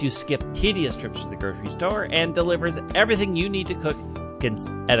Plate helps you skip tedious trips to the grocery store and delivers everything you need to cook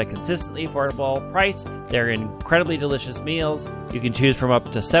at a consistently affordable price. They're incredibly delicious meals. You can choose from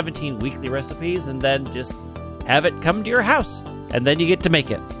up to 17 weekly recipes and then just have it come to your house, and then you get to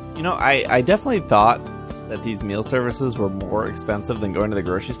make it. You know, I definitely thought that these meal services were more expensive than going to the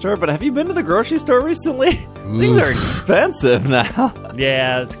grocery store, but have you been to the grocery store recently? Things are expensive now.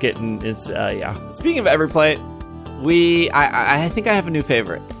 Yeah, yeah. Speaking of Every Plate, I think I have a new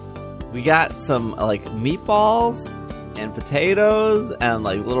favorite. We got some, like, meatballs and potatoes and,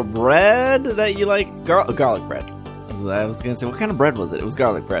 like, little bread that you like. Garlic bread. I was going to say, what kind of bread was it? It was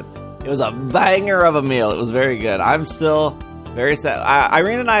garlic bread. It was a banger of a meal. It was very good. I'm still very sad.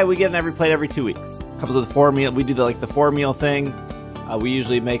 Irene and I, we get an Every Plate every 2 weeks. Comes with 4 meal. We do the 4-meal thing. We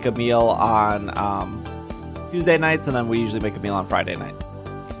usually make a meal on Tuesday nights, and then we usually make a meal on Friday nights.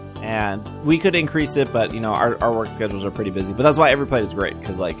 And we could increase it, but, you know, our work schedules are pretty busy. But that's why Every Plate is great,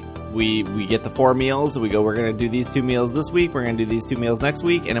 because, like, we get the 4 meals. We go, we're going to do these 2 meals this week. We're going to do these 2 meals next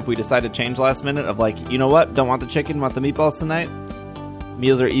week. And if we decide to change last minute of, like, you know what, don't want the chicken, want the meatballs tonight,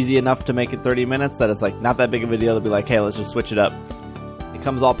 meals are easy enough to make it 30 minutes that it's, like, not that big of a deal to be like, hey, let's just switch it up. It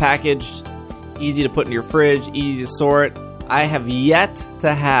comes all packaged, easy to put in your fridge, easy to sort. I have yet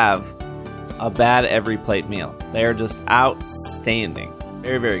to have a bad Every Plate meal. They are just outstanding.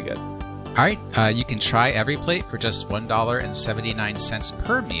 Very, very good. All right, you can try EveryPlate for just $1.79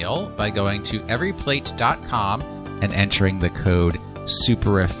 per meal by going to everyplate.com and entering the code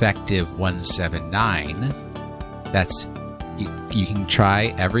SuperEffective179. That's you can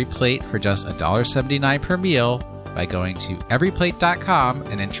try EveryPlate for just $1.79 per meal by going to everyplate.com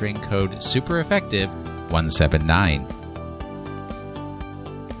and entering code SuperEffective179.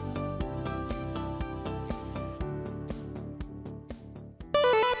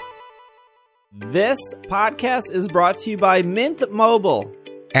 This podcast is brought to you by Mint Mobile.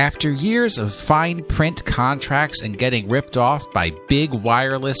 After years of fine print contracts and getting ripped off by big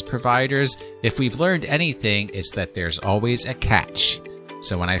wireless providers, if we've learned anything, it's that there's always a catch.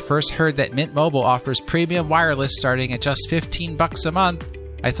 So when I first heard that Mint Mobile offers premium wireless starting at just $15 a month,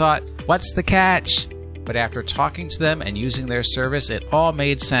 I thought, what's the catch? But after talking to them and using their service, it all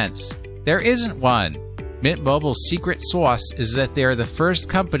made sense. There isn't one. Mint Mobile's secret sauce is that they're the first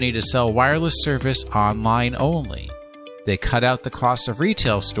company to sell wireless service online only. They cut out the cost of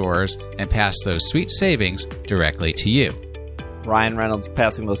retail stores and pass those sweet savings directly to you. Ryan Reynolds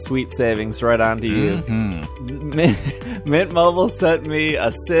passing those sweet savings right on to you. Mm-hmm. Mint Mobile sent me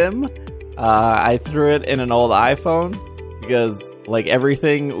a SIM. I threw it in an old iPhone because, like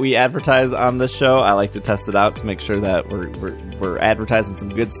everything we advertise on this show, I like to test it out to make sure that we're advertising some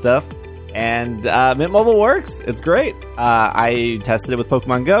good stuff. And Mint Mobile works. It's great. I tested it with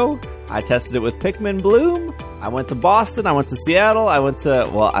Pokemon Go. I tested it with Pikmin Bloom. I went to Boston. I went to Seattle. I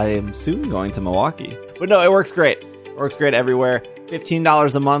am soon going to Milwaukee. But no, it works great. It works great everywhere.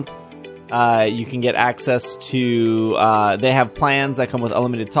 $15 a month. You can get access to... they have plans that come with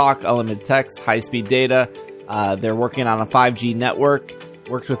unlimited talk, unlimited text, high-speed data. They're working on a 5G network.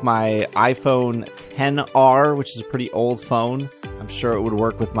 Works with my iPhone XR, which is a pretty old phone. I'm sure it would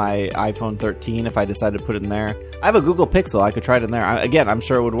work with my iPhone 13 if I decided to put it in there. I have a Google Pixel. I could try it in there. Again, I'm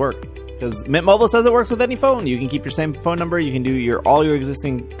sure it would work. Because Mint Mobile says it works with any phone. You can keep your same phone number. You can do all your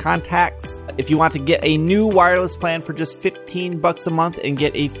existing contacts. If you want to get a new wireless plan for just $15 a month and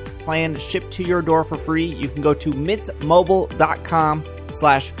get a plan shipped to your door for free, you can go to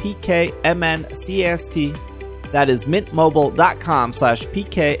mintmobile.com/PKMNCAST. That is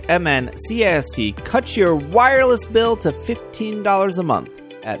mintmobile.com/PKMNCAST. Cut your wireless bill to $15 a month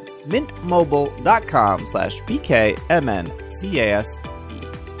at mintmobile.com/PKMNCAST.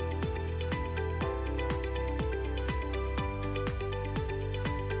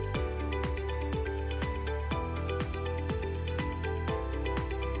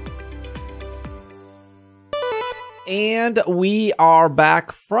 And we are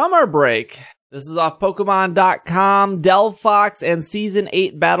back from our break. This is off Pokemon.com. Delphox and Season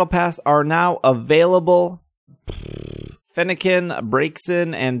 8 Battle Pass are now available. Fennekin,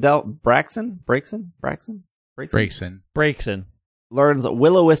 Braixen, and Braixen learns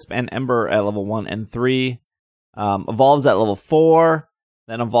Will-O-Wisp and Ember at level 1 and 3. Evolves at level 4.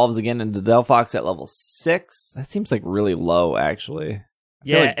 Then evolves again into Delphox at level 6. That seems like really low, actually.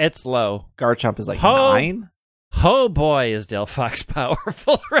 Yeah, it's low. Garchomp is like 9. Oh boy, is Delphox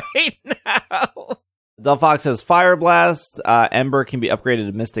powerful right now. Delphox has Fire Blast. Ember can be upgraded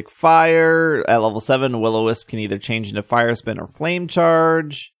to Mystic Fire. At level 7, Will-O-Wisp can either change into Fire Spin or Flame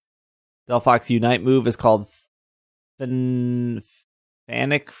Charge. Delphox Unite move is called Fanic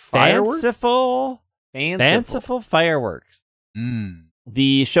Fireworks? Fanciful Fireworks.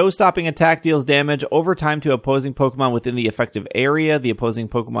 The show-stopping attack deals damage over time to opposing Pokemon within the effective area. The opposing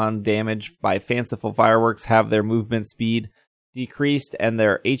Pokemon damaged by Fanciful Fireworks have their movement speed decreased and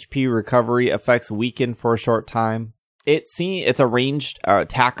their HP recovery effects weakened for a short time. It's a ranged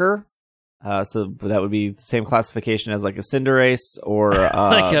attacker, so that would be the same classification as like a Cinderace or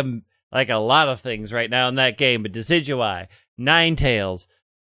like a lot of things right now in that game. But Decidueye, Ninetales,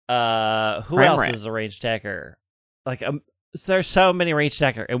 who else is a ranged attacker? There's so many range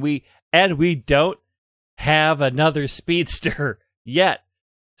attacker, and we don't have another speedster yet.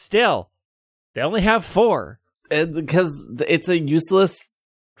 Still, they only have 4. Because it's a useless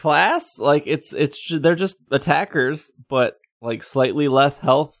class. Like they're just attackers, but like slightly less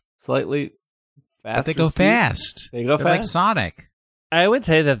health, slightly faster. But they go fast. They're like Sonic. I would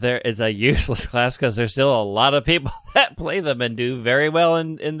say that there is a useless class because there's still a lot of people that play them and do very well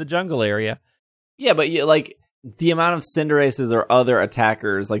in the jungle area. Yeah, but the amount of Cinderaces or other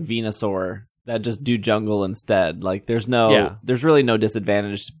attackers like Venusaur that just do jungle instead. Like there's there's really no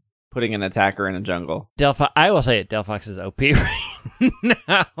disadvantage to putting an attacker in a jungle. I will say it. Delphox is OP right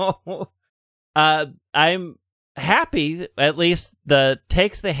now. I'm happy. At least the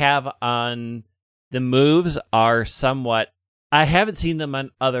takes they have on the moves are somewhat I haven't seen them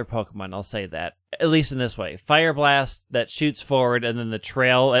on other Pokemon, I'll say that. At least in this way. Fire Blast that shoots forward and then the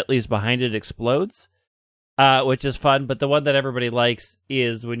trail, at least behind it, explodes, which is fun. But the one that everybody likes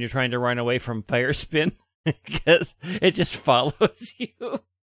is when you're trying to run away from Fire Spin, because it just follows you.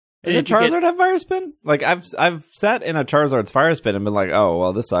 Does a Charizard have Fire Spin? Like, I've sat in a Charizard's Fire Spin and been like, oh,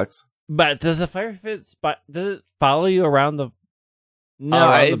 well, this sucks. But does the Fire Spin does it follow you around the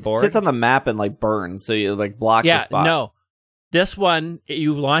No, the it board? sits on the map and, like, burns, so you, like, blocks the spot. No. This one,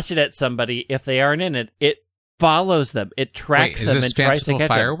 you launch it at somebody. If they aren't in it, it follows them. It tracks Wait, them is and this tries to fanciful catch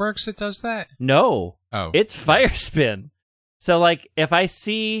them. fireworks that does that? No. Oh. It's Fire Spin. So, like, if I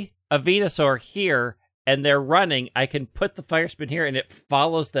see a Venusaur here and they're running, I can put the Fire Spin here and it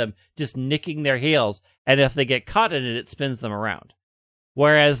follows them, just nicking their heels. And if they get caught in it, it spins them around.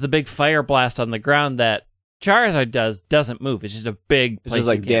 Whereas the big Fire Blast on the ground that Charizard does doesn't move. It's just a big It's place just,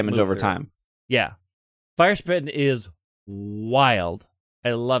 like, you can't damage move over through. time. Yeah. Fire Spin is wild.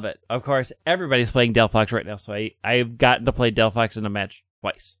 I love it. Of course, everybody's playing Delphox right now, so I've gotten to play Delphox in a match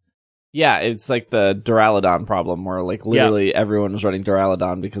twice. Yeah, it's like the Duraludon problem, where, like, literally everyone was running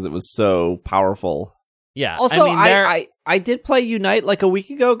Duraludon because it was so powerful. Yeah. Also, I mean, I did play Unite like a week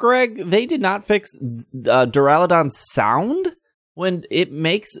ago, Greg. They did not fix Duraludon's sound. When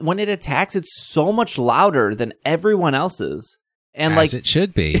it attacks, it's so much louder than everyone else's. And As like it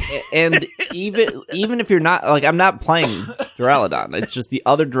should be. And even if you're not, like, I'm not playing Duraludon. It's just the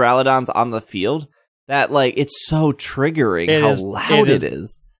other Duraludons on the field that, like, it's so triggering loud it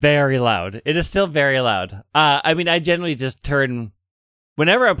is. Very loud. It is still very loud. I mean, I generally just turn,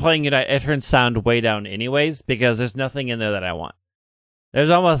 whenever I'm playing it, I turn sound way down anyways, because there's nothing in there that I want. There's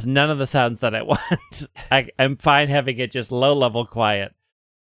almost none of the sounds that I want. I'm fine having it just low level quiet.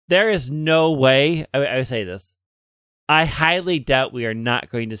 There is no way, I would say this, I highly doubt we are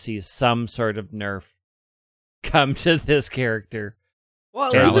not going to see some sort of nerf come to this character.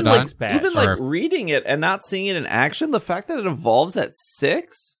 Well, Duraludon? even like reading it and not seeing it in action, the fact that it evolves at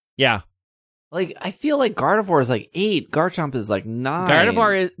 6, Yeah. like, I feel like Gardevoir is like 8, Garchomp is like 9.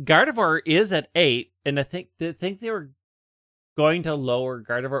 Gardevoir is at 8, and I think they were going to lower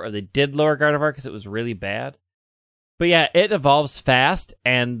Gardevoir, or they did lower Gardevoir because it was really bad. But yeah, it evolves fast,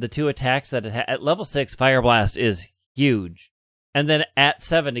 and the 2 attacks that it at level 6, Fire Blast is huge. And then at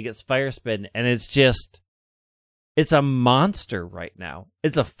 7, it gets Fire Spin, and it's a monster right now.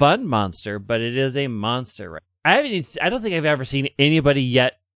 It's a fun monster, but it is a monster. I don't think I've ever seen anybody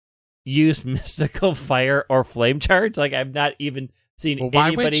yet use Mystical Fire or Flame Charge. Like, I've not even seen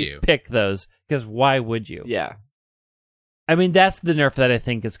anybody pick those, because why would you? Yeah. I mean, that's the nerf that I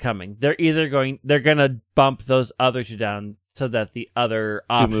think is coming. They're gonna bump those other 2 down so that the other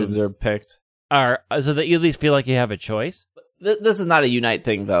 2 options moves are picked. So that you at least feel like you have a choice. This is not a Unite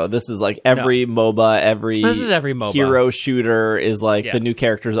thing, though. This is like every MOBA, This is every MOBA. hero shooter is like the new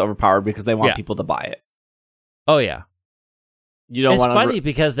character is overpowered because they want people to buy it. Oh, yeah. You don't It's want funny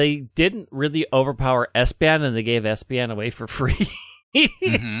because they didn't really overpower Espeon, and they gave Espeon away for free.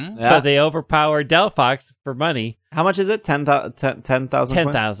 Mm-hmm. Yeah. But they overpowered Delphox for money. How much is it? 10,000?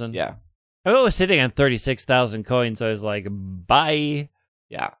 10,000. Yeah. I mean, it was sitting on 36,000 coins, so I was like, bye.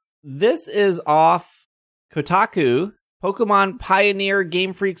 Yeah. This is off Kotaku. Pokemon Pioneer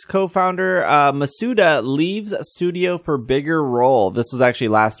Game Freak's co-founder Masuda leaves studio for bigger role. This was actually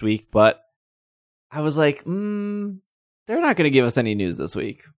last week, but I was like, they're not going to give us any news this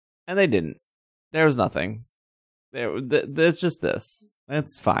week. And they didn't. There was nothing. There's just this.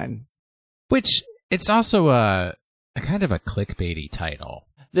 It's fine. Which, it's also a kind of a clickbaity title.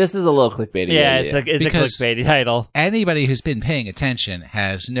 This is a little clickbaity. Yeah, it's a clickbaity title. Anybody who's been paying attention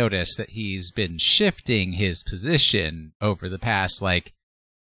has noticed that he's been shifting his position over the past, 8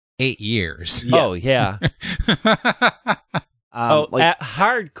 years. Yes. Oh, yeah. Like,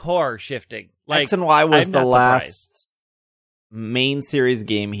 hardcore shifting. Like, X and Y was I'm the not last main series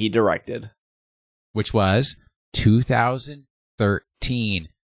game he directed. Which was 2013,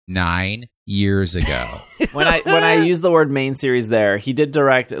 9 years ago. When I use the word main series there, he did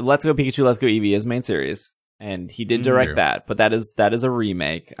direct Let's Go Pikachu, Let's Go Eevee as main series, and he did direct that. But that is a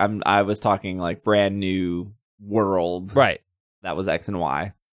remake. I was talking like brand new world. Right. That was X and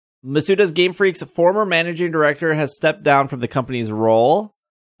Y. Masuda's Game Freak's former managing director has stepped down from the company's role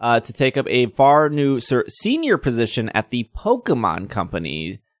to take up a far new senior position at the Pokemon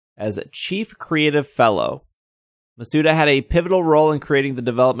Company as a chief creative fellow. Masuda had a pivotal role in creating the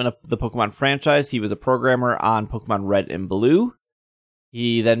development of the Pokemon franchise. He was a programmer on Pokemon Red and Blue.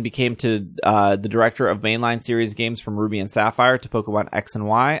 He then became the director of mainline series games from Ruby and Sapphire to Pokemon X and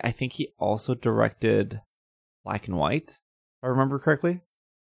Y. I think he also directed Black and White, if I remember correctly.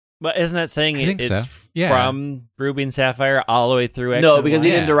 But isn't that saying I think it's so. Yeah. from Ruby and Sapphire all the way through X No, and because Y?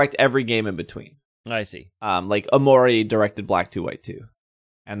 he didn't direct every game in between. I see. Like Omori directed Black 2 White 2,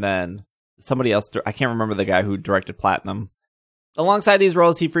 and then somebody else. I can't remember the guy who directed Platinum. Alongside these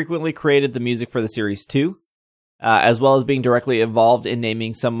roles, he frequently created the music for the series too, as well as being directly involved in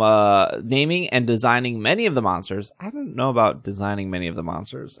naming and designing many of the monsters. I don't know about designing many of the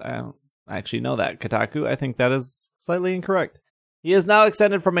monsters. I don't actually know that. Kotaku, I think that is slightly incorrect. He is now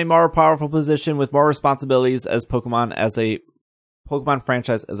extended from a more powerful position with more responsibilities as Pokemon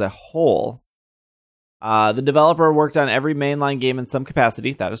franchise as a whole. The developer worked on every mainline game in some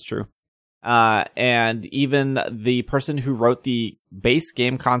capacity. That is true. And even the person who wrote the base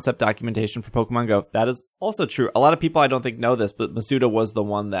game concept documentation for Pokemon Go. That is also true. A lot of people I don't think know this, but Masuda was the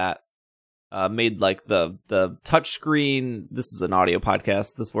one that made like the touchscreen. This is an audio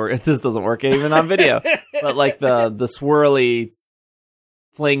podcast. This doesn't work even on video. But like the swirly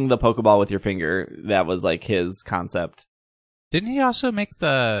fling the Pokeball with your finger. That was like his concept. Didn't he also make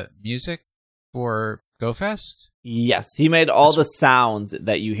the music for GoFest? Yes, he made all the sounds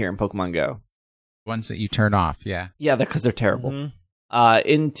that you hear in Pokemon Go. Ones that you turn off, yeah. Yeah, because they're terrible. Mm-hmm.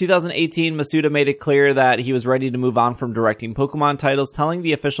 In 2018, Masuda made it clear that he was ready to move on from directing Pokemon titles, telling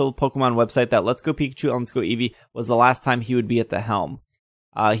the official Pokemon website that Let's Go Pikachu and Let's Go Eevee was the last time he would be at the helm.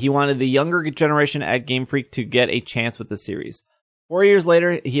 He wanted the younger generation at Game Freak to get a chance with the series. 4 years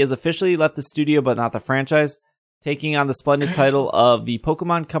later, he has officially left the studio, but not the franchise, taking on the splendid title of the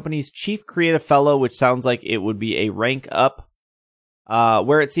Pokemon Company's Chief Creative Fellow, which sounds like it would be a rank up,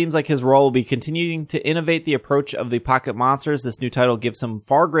 where it seems like his role will be continuing to innovate the approach of the Pocket Monsters. This new title gives him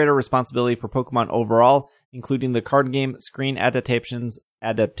far greater responsibility for Pokemon overall, including the card game, screen adaptations,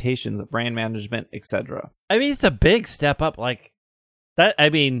 brand management, etc. I mean, it's a big step up. Like that. I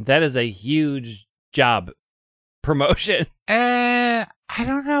mean, that is a huge job promotion. I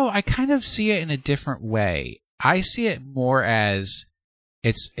don't know. I kind of see it in a different way. I see it more as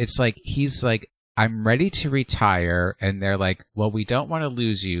it's like he's like, I'm ready to retire, and they're like, well, we don't want to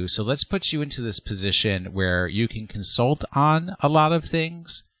lose you, so let's put you into this position where you can consult on a lot of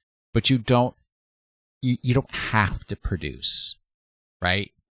things, but you don't have to produce,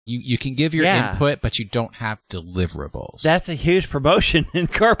 right? You can give your input, but you don't have deliverables. That's a huge promotion in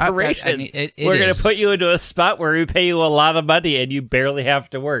corporations. I mean, it We're going is. to put you into a spot where we pay you a lot of money and you barely have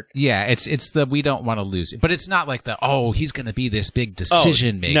to work. Yeah, it's the we don't want to lose it. But it's not like he's going to be this big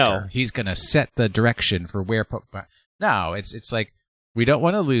decision maker. No. He's going to set the direction for where Pokemon. No, it's like we don't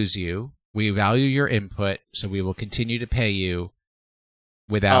want to lose you. We value your input, so we will continue to pay you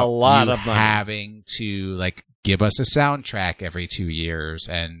without a lot you of money. having to like give us a soundtrack every 2 years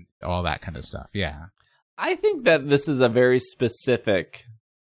and all that kind of stuff. Yeah. I think that this is a very specific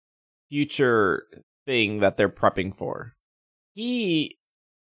future thing that they're prepping for. He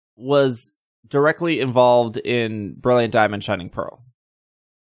was directly involved in Brilliant Diamond, Shining Pearl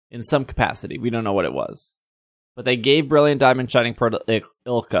in some capacity. We don't know what it was. But they gave Brilliant Diamond, Shining Pearl to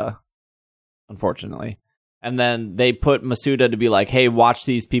Ilka, unfortunately. And then they put Masuda to be like, hey, watch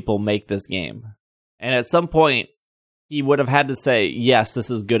these people make this game. And at some point, he would have had to say, yes,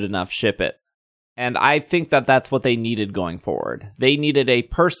 this is good enough, ship it. And I think that that's what they needed going forward. They needed a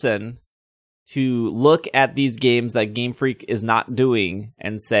person to look at these games that Game Freak is not doing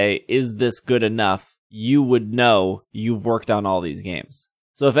and say, is this good enough? You would know you've worked on all these games.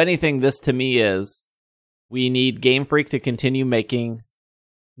 So if anything, this to me is, we need Game Freak to continue making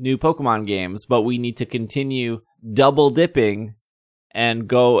new Pokemon games, but we need to continue double dipping and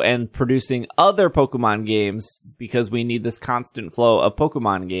go and producing other Pokemon games because we need this constant flow of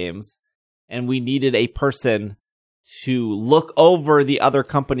Pokemon games. And we needed a person to look over the other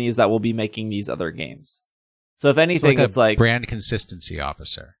companies that will be making these other games. So if anything, it's like brand consistency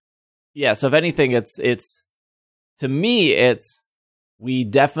officer. Yeah. So if anything, it's to me, we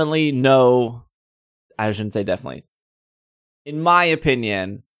definitely know. I shouldn't say definitely. In my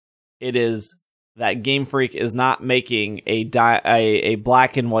opinion, it is that Game Freak is not making a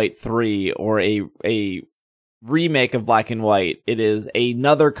Black and White 3 or a remake of Black and White. It is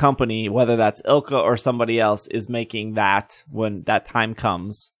another company, whether that's Ilka or somebody else, is making that when that time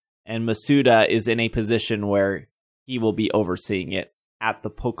comes. And Masuda is in a position where he will be overseeing it at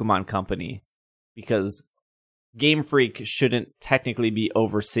the Pokemon Company, because Game Freak shouldn't technically be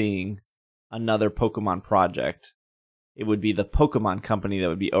overseeing another Pokemon project. It would be the Pokemon Company that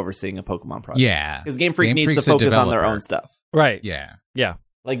would be overseeing a Pokemon project. Yeah. Because Game Freak needs to focus on their own stuff. Right. Yeah. Yeah.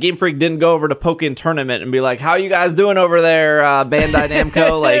 Like, Game Freak didn't go over to Pokken Tournament and be like, how you guys doing over there, Bandai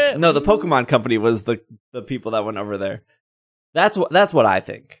Namco? Like, no, the Pokemon Company was the people that went over there. That's what I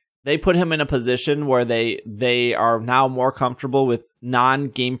think. They put him in a position where they are now more comfortable with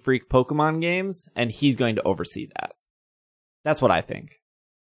non-Game Freak Pokemon games, and he's going to oversee that. That's what I think.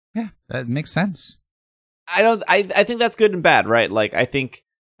 Yeah, that makes sense. I think that's good and bad, right? Like, I think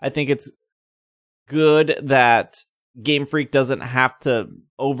it's good that Game Freak doesn't have to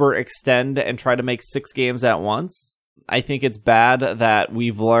overextend and try to make 6 games at once. I think it's bad that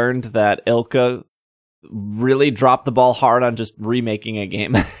we've learned that ILCA really dropped the ball hard on just remaking a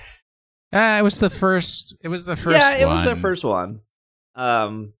game. It was the first. It was the first. Yeah, it one. was their first one.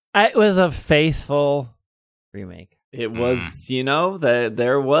 It was a faithful remake. It was, that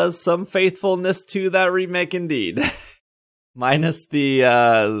there was some faithfulness to that remake indeed. Minus the,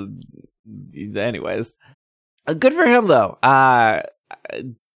 anyways. Good for him, though.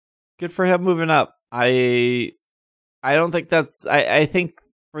 Good for him moving up. I don't think I think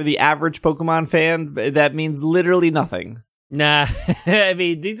for the average Pokemon fan, that means literally nothing. Nah, I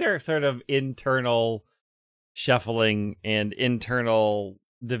mean, these are sort of internal shuffling and internal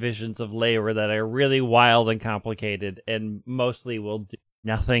divisions of labor that are really wild and complicated, and mostly will do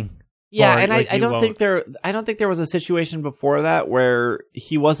nothing. Yeah, and I don't think there was a situation before that where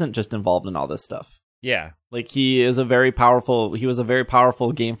he wasn't just involved in all this stuff. Yeah, like he was a very powerful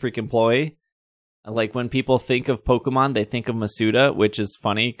Game Freak employee. Like when people think of Pokemon, they think of Masuda, which is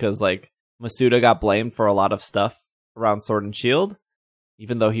funny because like Masuda got blamed for a lot of stuff around Sword and Shield,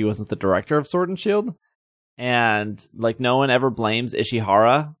 even though he wasn't the director of Sword and Shield. And like no one ever blames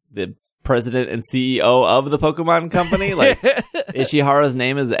Ishihara, the president and CEO of the Pokemon company. Like Ishihara's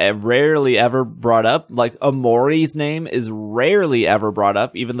name is rarely ever brought up. Like Omori's name is rarely ever brought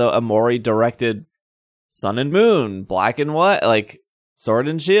up, even though Omori directed Sun and Moon, Black and White, like Sword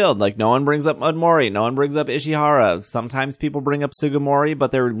and Shield. Like no one brings up Omori, no one brings up Ishihara. Sometimes people bring up Sugimori,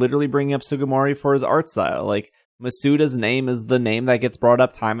 but they're literally bringing up Sugimori for his art style. Like Masuda's name is the name that gets brought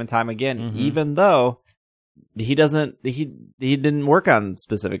up time and time again, even though he didn't work on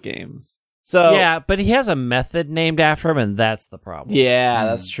specific games. So yeah, but he has a method named after him, and that's the problem. Yeah,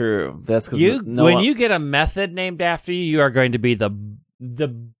 that's true. That's because you get a method named after you, you are going to be the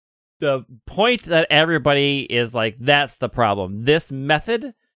point that everybody is like, that's the problem. This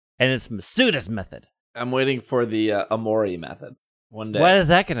method, and it's Masuda's method. I'm waiting for the Omori method one day. What is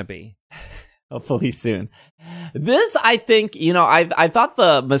that going to be? Hopefully soon. This, I think, I thought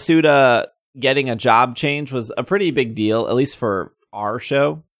the Masuda getting a job change was a pretty big deal, at least for our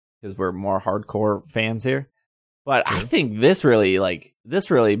show, because we're more hardcore fans here. But I think this really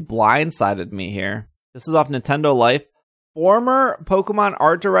blindsided me here. This is off Nintendo Life. Former Pokemon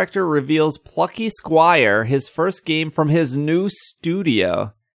art director reveals Plucky Squire, his first game from his new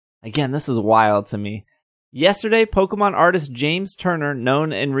studio. Again, this is wild to me. Yesterday, Pokemon artist James Turner,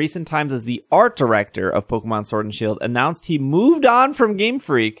 known in recent times as the art director of Pokemon Sword and Shield, announced he moved on from Game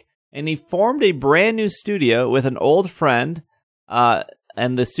Freak, and he formed a brand new studio with an old friend,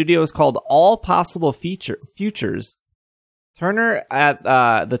 and the studio is called All Possible Futures. Turner at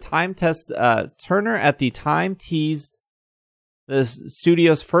the time teased the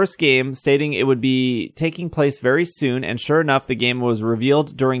studio's first game, stating it would be taking place very soon, and sure enough, the game was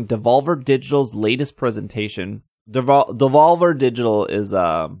revealed during Devolver Digital's latest presentation. Devolver Digital is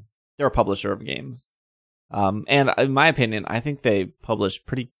they're a publisher of games. And in my opinion, I think they publish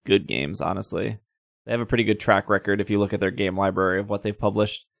pretty good games, honestly. They have a pretty good track record if you look at their game library of what they've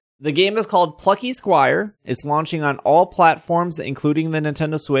published. The game is called Plucky Squire. It's launching on all platforms, including the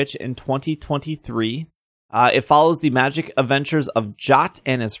Nintendo Switch, in 2023. It follows the magic adventures of Jot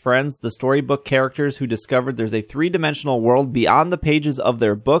and his friends, the storybook characters who discovered there's a 3-dimensional world beyond the pages of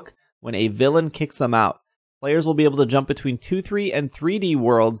their book when a villain kicks them out. Players will be able to jump between 2D and 3D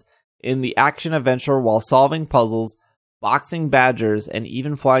worlds in the action-adventure while solving puzzles, boxing badgers, and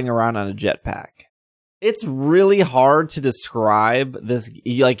even flying around on a jetpack. It's really hard to describe this.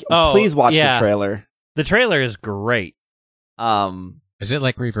 Please watch the trailer. The trailer is great. Is it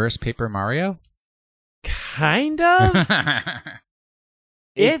like Reverse Paper Mario? Kind of.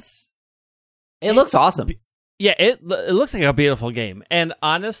 It looks awesome. Yeah, it looks like a beautiful game. And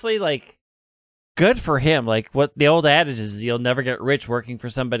honestly, like, good for him. Like, what the old adage is, you'll never get rich working for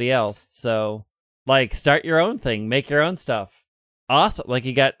somebody else. So, like, start your own thing, make your own stuff. Awesome. Like,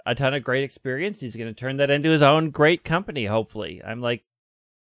 he got a ton of great experience. He's going to turn that into his own great company, hopefully. I'm like,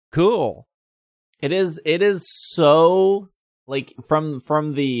 cool. It is so, like, from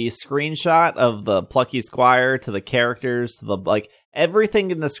the screenshot of the Plucky Squire to the characters to the, like,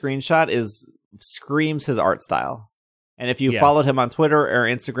 everything in the screenshot screams his art style. And if you followed him on Twitter or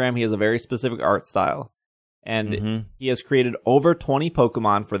Instagram, he has a very specific art style. And he has created over 20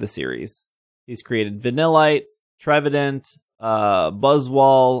 Pokemon for the series. He's created Vanillite, Trevenant,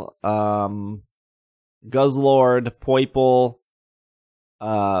 Buzzwole, Guzzlord, Poiple,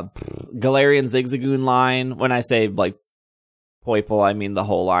 Galarian Zigzagoon line. When I say like Poipole, I mean the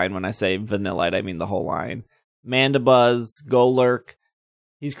whole line. When I say Vanillite, I mean the whole line. Mandibuzz, Golurk.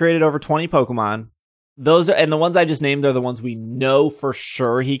 He's created over 20 Pokemon. And the ones I just named are the ones we know for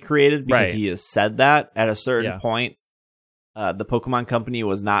sure he created because he has said that at a certain point. The Pokemon Company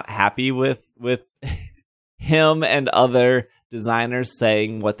was not happy with him and other designers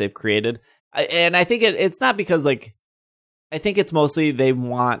saying what they've created. And I think it's not because, like, I think it's mostly they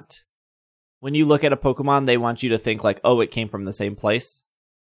want, when you look at a Pokemon, they want you to think like, oh, it came from the same place.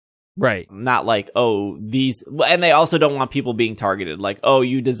 Right. Not like, oh, these, and they also don't want people being targeted. Like, oh,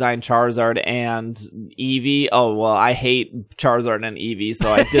 you designed Charizard and Eevee. Oh, well, I hate Charizard and Eevee, so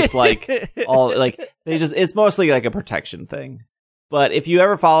I dislike all, like, it's mostly like a protection thing. But if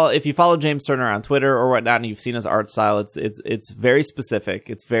you follow James Turner on Twitter or whatnot, and you've seen his art style, it's very specific.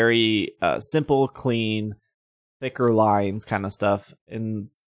 It's very simple, clean, thicker lines kind of stuff. And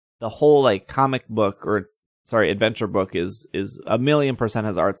the whole like adventure book is 1,000,000%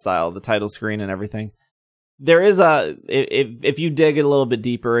 his art style, the title screen and everything. There is if you dig a little bit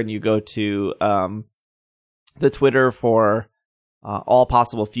deeper and you go to the Twitter for all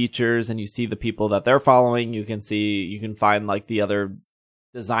possible features and you see the people that they're following, you can find like the other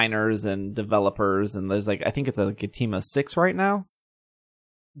designers and developers, and there's like, I think it's like a team of 6 right now.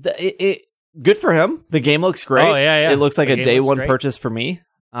 Good for him. The game looks great. Oh yeah. It looks like a day one purchase for me.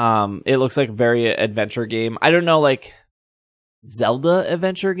 It looks like a very adventure game. I don't know, like Zelda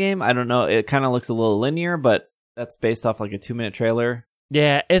adventure game. I don't know. It kind of looks a little linear, but that's based off like a 2-minute trailer.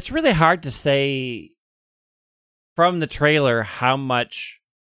 Yeah, it's really hard to say from the trailer how much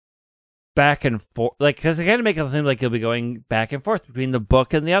back and forth, like, because it kind of makes it seem like you'll be going back and forth between the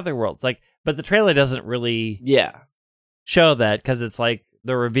book and the other worlds. Like, but the trailer doesn't really show that because it's like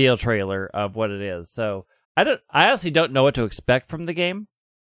the reveal trailer of what it is. So I honestly don't know what to expect from the game.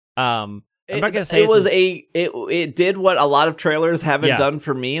 I'm not gonna say it did what a lot of trailers haven't done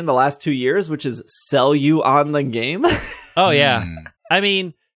for me in the last 2 years, which is sell you on the game. Oh yeah. I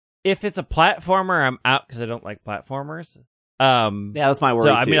mean, if it's a platformer, I'm out because I don't like platformers. Yeah, that's my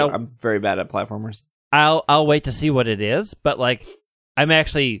worry too. I'm very bad at platformers. I'll wait to see what it is, but like I'm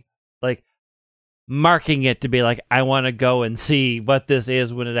actually like marking it to be like, I want to go and see what this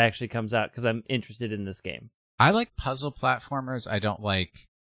is when it actually comes out because I'm interested in this game. I like puzzle platformers. I don't like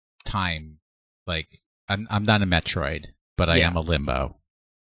time. Like I'm not a Metroid, but I am a Limbo.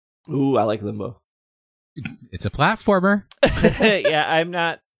 Ooh, I like Limbo. It's a platformer. Yeah, I'm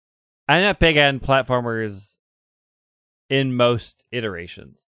not big on platformers in most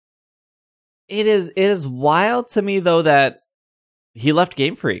iterations. It is wild to me though that he left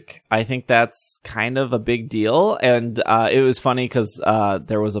Game Freak. I think that's kind of a big deal, and it was funny because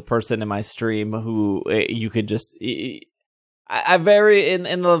there was a person in my stream who you could just. I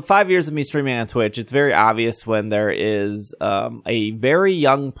in the 5 years of me streaming on Twitch, it's very obvious when there is a very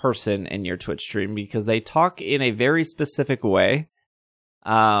young person in your Twitch stream because they talk in a very specific way,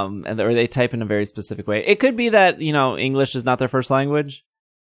 or they type in a very specific way. It could be that English is not their first language.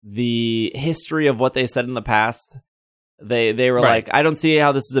 The history of what they said in the past, they were like, I don't see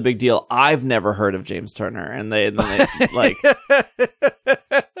how this is a big deal. I've never heard of James Turner, and they like.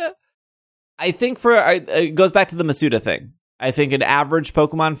 I think it goes back to the Masuda thing. I think an average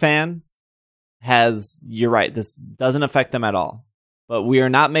Pokemon fan you're right, this doesn't affect them at all. But we are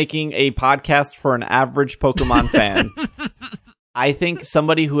not making a podcast for an average Pokemon fan. I think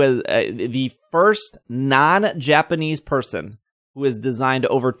somebody who has the first non-Japanese person who has designed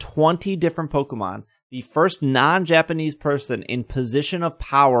over 20 different Pokemon, the first non-Japanese person in position of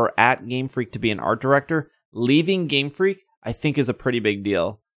power at Game Freak to be an art director, leaving Game Freak, I think is a pretty big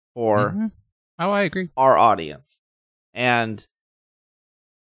deal for I agree. Our audience. And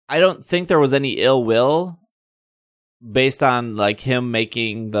I don't think there was any ill will based on like him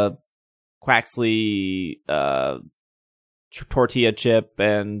making the Quaxley tortilla chip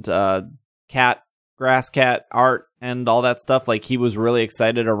and grass cat art and all that stuff. Like he was really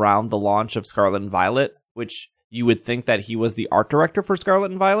excited around the launch of Scarlet and Violet, which you would think that he was the art director for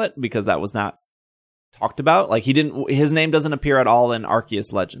Scarlet and Violet because that was not talked about. Like his name doesn't appear at all in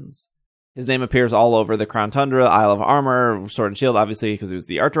Arceus Legends. His name appears all over the Crown Tundra, Isle of Armor, Sword and Shield, obviously, because he was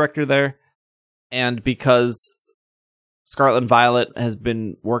the art director there. And because Scarlet and Violet has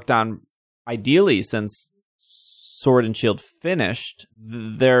been worked on ideally since Sword and Shield finished,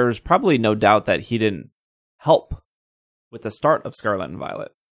 there's probably no doubt that he didn't help with the start of Scarlet and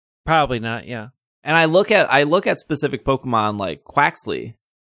Violet. Probably not, yeah. And I look at specific Pokemon like Quaxley,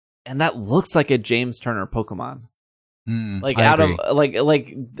 and that looks like a James Turner Pokemon. Like I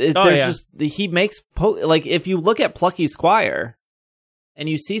agree. Just he makes like if you look at Plucky Squire, and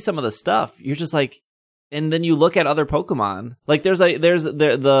you see some of the stuff, you're just like, and then you look at other Pokemon. Like there's the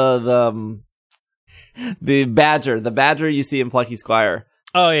badger you see in Plucky Squire.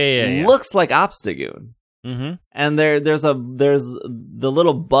 Oh yeah. Looks like Obstagoon. Mm-hmm. And there's the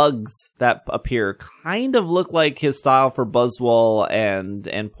little bugs that appear kind of look like his style for Buzzwole and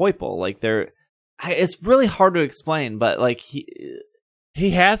Poipole. Like it's really hard to explain, but like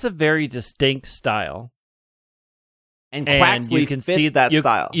he has a very distinct style, and Quaxley you can fits see that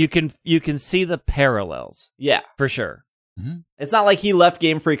style. You can see the parallels. Yeah, for sure. Mm-hmm. It's not like he left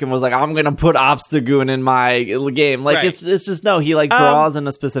Game Freak and was like, I'm gonna put Obstagoon in my game. Like it's just no. He like draws in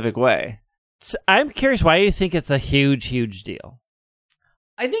a specific way. So I'm curious why you think it's a huge deal.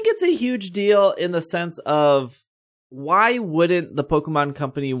 I think it's a huge deal in the sense of why wouldn't the Pokemon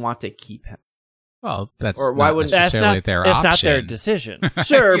Company want to keep him? Well, that's or why not wouldn't necessarily their option. It's not their decision.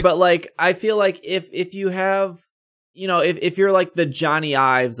 Sure, but like I feel like if you have, you know, if you're like the Johnny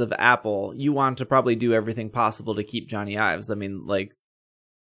Ives of Apple, you want to probably do everything possible to keep Johnny Ives. I mean, like,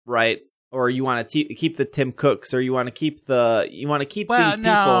 right? Or you want to keep the Tim Cooks, or you want to keep these people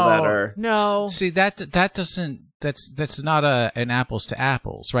that are See that's not an apples to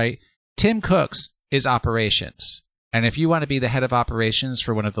apples, right? Tim Cooks is operations, and if you want to be the head of operations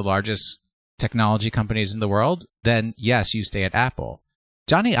for one of the largest technology companies in the world, then yes, you stay at Apple.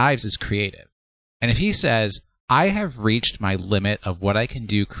 Johnny Ives is creative, and if he says, I have reached my limit of what I can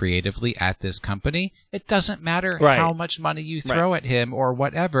do creatively at this company, it doesn't matter how much money you throw at him or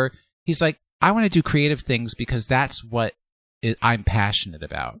whatever. He's like, I want to do creative things because that's what I'm passionate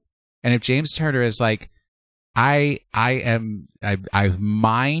about. And if James Turner is like, I've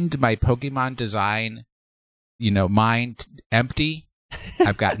mined my Pokemon design, mind empty.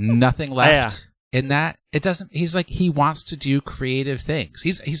 I've got nothing left in that. It doesn't. He's like, he wants to do creative things.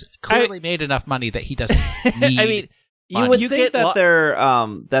 He's clearly made enough money that he doesn't need. I mean, you would think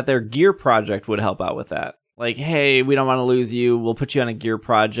that their gear project would help out with that. Like, hey, we don't want to lose you. We'll put you on a gear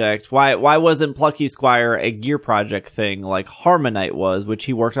project. Why wasn't Plucky Squire a gear project thing like Harmonite was, which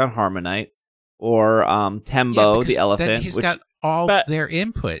he worked on Harmonite, or Tembo the elephant? Then he's got all their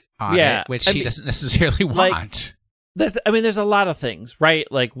input on it, which he doesn't necessarily want. There's a lot of things, right?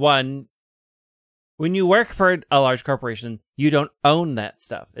 Like, one, when you work for a large corporation, you don't own that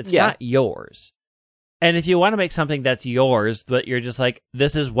stuff. It's not yours. And if you want to make something that's yours, but you're just like,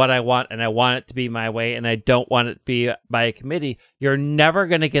 this is what I want, and I want it to be my way, and I don't want it to be by a committee, you're never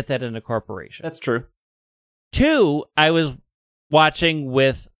going to get that in a corporation. That's true. 2, I was watching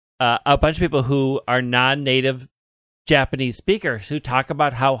with a bunch of people who are non-native Japanese speakers who talk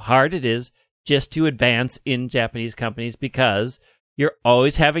about how hard it is just to advance in Japanese companies because you're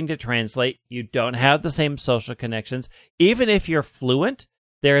always having to translate. You don't have the same social connections. Even if you're fluent,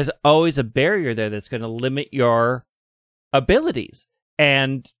 there is always a barrier there that's going to limit your abilities.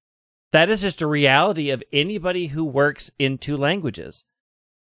 And that is just a reality of anybody who works in 2 languages.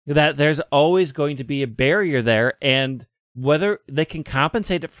 That there's always going to be a barrier there, and whether they can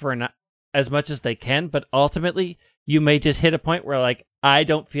compensate it for as much as they can, but ultimately you may just hit a point where, like, I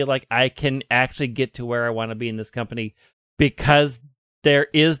don't feel like I can actually get to where I want to be in this company because there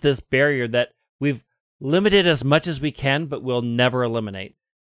is this barrier that we've limited as much as we can, but we'll never eliminate.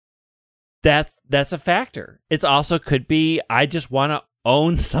 That's a factor. It also could be I just want to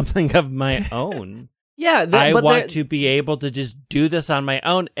own something of my own. I want to be able to just do this on my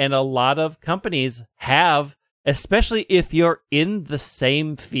own. And a lot of companies have, especially if you're in the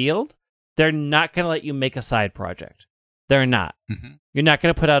same field, they're not going to let you make a side project. They're not. Mm-hmm. You're not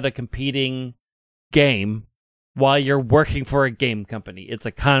going to put out a competing game while you're working for a game company. It's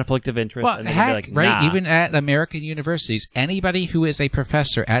a conflict of interest. Well, and heck, be like, nah. Even at American universities, anybody who is a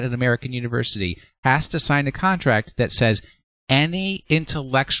professor at an American university has to sign a contract that says any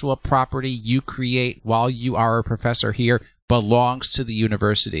intellectual property you create while you are a professor here belongs to the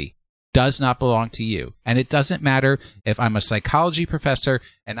university, does not belong to you. And it doesn't matter if I'm a psychology professor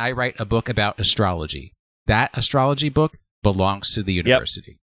and I write a book about astrology. That astrology book belongs to the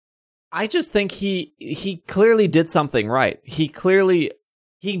university. Yep. I just think he clearly did something right. He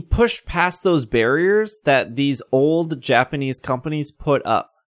pushed past those barriers that these old Japanese companies put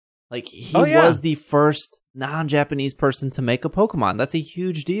up. Like, he was the first non-Japanese person to make a Pokemon. That's a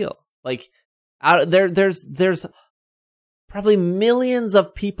huge deal. Like, there's probably millions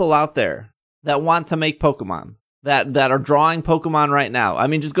of people out there that want to make Pokemon, that are drawing Pokemon right now. I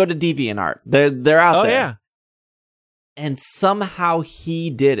mean, just go to DeviantArt. They're out there. Yeah. And somehow he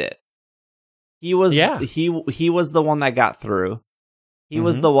did it. He was he was the one that got through. He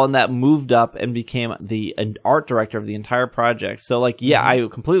was the one that moved up and became an art director of the entire project. So, like, yeah, I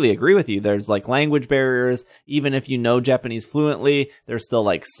completely agree with you. There's, like, language barriers. Even if you know Japanese fluently, there's still,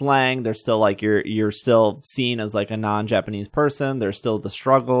 like, slang. There's still, like, you're still seen as, like, a non-Japanese person. There's still the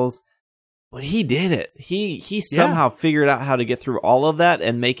struggles. But he did it. He somehow figured out how to get through all of that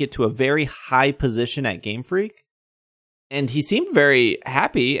and make it to a very high position at Game Freak. And he seemed very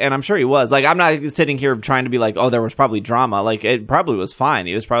happy, and I'm sure he was. Like, I'm not sitting here trying to be like, oh, there was probably drama. Like, it probably was fine.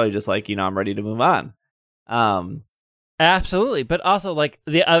 He was probably just like, I'm ready to move on. Absolutely. But also, like,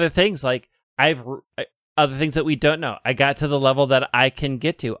 the other things, like, other things that we don't know. I got to the level that I can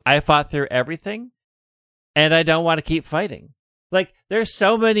get to. I fought through everything, and I don't want to keep fighting. Like, there's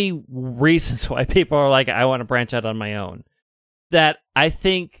so many reasons why people are like, I want to branch out on my own, that I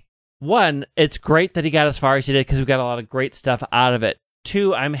think, one, it's great that he got as far as he did because we got a lot of great stuff out of it.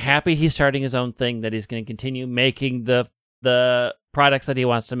 Two, I'm happy he's starting his own thing, that he's going to continue making the products that he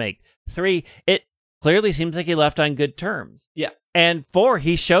wants to make. Three, it clearly seems like he left on good terms. Yeah. And four,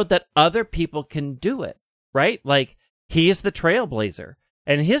 he showed that other people can do it, right? Like, he is the trailblazer.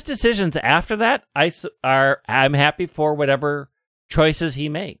 And his decisions after that, I'm happy for whatever choices he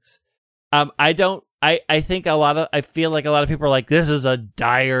makes. I feel like a lot of people are like, this is a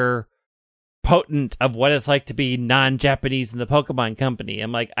dire potent of what it's like to be non-Japanese in the Pokemon company.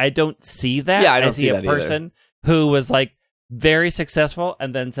 I'm like, I don't see that. Yeah, I don't see a that person either. Who was like very successful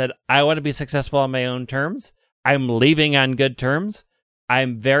and then said, I want to be successful on my own terms. I'm leaving on good terms.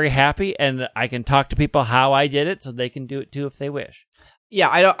 I'm very happy, and I can talk to people how I did it so they can do it too if they wish. Yeah,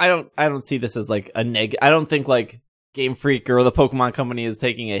 I don't see this as like a I don't think like Game Freak or the Pokemon company is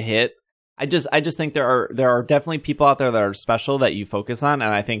taking a hit. I just think there are definitely people out there that are special that you focus on,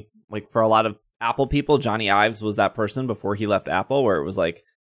 and I think like for a lot of Apple people, Johnny Ives was that person before he left Apple, where it was like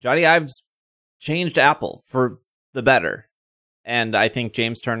Johnny Ives changed Apple for the better, and I think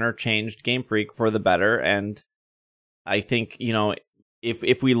James Turner changed Game Freak for the better, and I think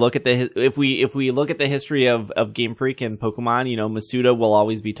if we look at the history of Game Freak and Pokemon, Masuda will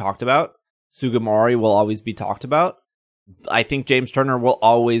always be talked about, Sugimori will always be talked about. I think James Turner will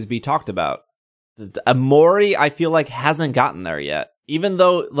always be talked about. Amori, I feel like, hasn't gotten there yet. Even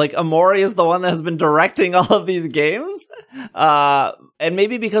though, like, Amori is the one that has been directing all of these games. And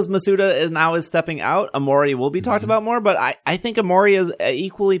maybe because Masuda is stepping out, Amori will be talked about more. But I think Amori is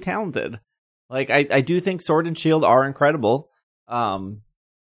equally talented. Like, I do think Sword and Shield are incredible.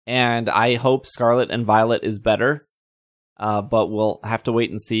 And I hope Scarlet and Violet is better. But we'll have to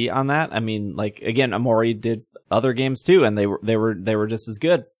wait and see on that. I mean, like, again, Amori did other games too, and they were just as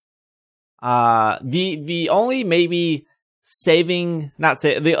good. The only maybe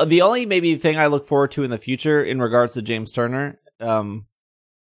the only maybe thing I look forward to in the future in regards to James Turner,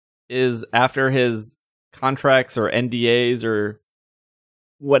 is after his contracts or NDAs or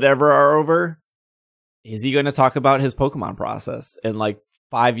whatever are over, is he going to talk about his Pokemon process in like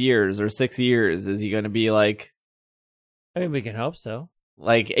 5 years or 6 years? Is he going to be like, I mean, we can hope so.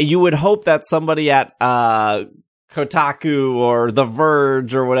 Like, you would hope that somebody at Kotaku or The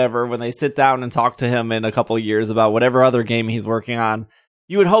Verge or whatever, when they sit down and talk to him in a couple years about whatever other game he's working on,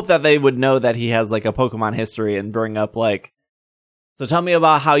 you would hope that they would know that he has, like, a Pokemon history and bring up, like, so tell me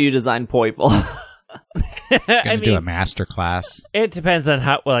about how you designed Poiple. Gonna do a master class. It depends on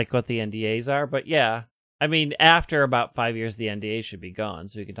what the NDAs are, but yeah. I mean, after about 5 years, the NDA should be gone,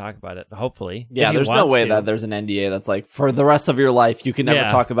 so we can talk about it, hopefully. Yeah, there's no way that there's an NDA that's like, for the rest of your life, you can never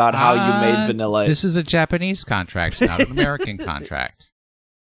talk about how you made Vanilla. This is a Japanese contract, not an American contract.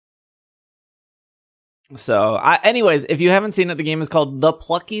 So, anyways, if you haven't seen it, the game is called The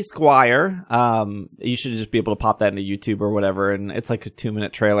Plucky Squire. You should just be able to pop that into YouTube or whatever, and it's like a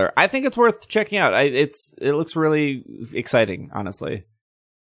 2-minute trailer. I think it's worth checking out. It looks really exciting, honestly.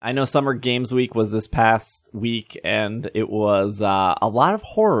 I know Summer Games Week was this past week, and it was a lot of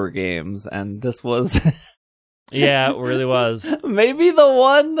horror games, and this was... Yeah, it really was. Maybe the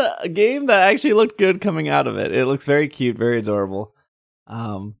one game that actually looked good coming out of it. It looks very cute, very adorable.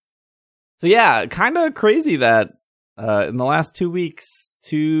 So yeah, kind of crazy that in the last 2 weeks,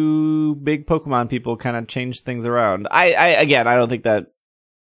 2 big Pokemon people kind of changed things around. I don't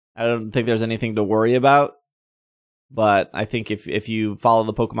think there's anything to worry about. But I think if you follow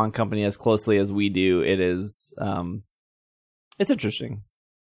the Pokemon Company as closely as we do, it's interesting.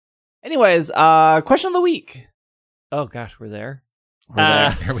 Anyways, question of the week. Oh gosh, we're there.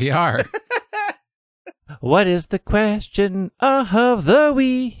 There we are. What is the question of the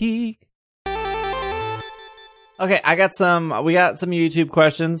week? Okay, we got some YouTube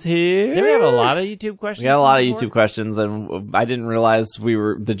questions here. Did we have a lot of YouTube questions? We got a lot of YouTube questions, and I didn't realize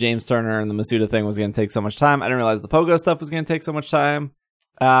the James Turner and the Masuda thing was going to take so much time. I didn't realize the Pogo stuff was going to take so much time.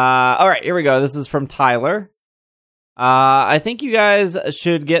 All right, here we go. This is from Tyler. I think you guys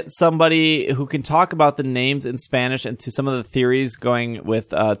should get somebody who can talk about the names in Spanish and to some of the theories going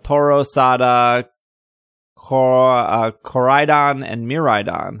with Toro, Sada, Koraidon, and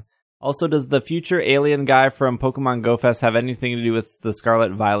Miraidon. Also, does the future alien guy from Pokemon Go Fest have anything to do with the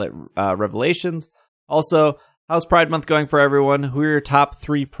Scarlet Violet revelations? Also, how's Pride Month going for everyone? Who are your top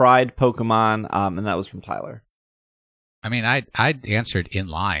 3 Pride Pokemon? And that was from Tyler. I mean, I answered in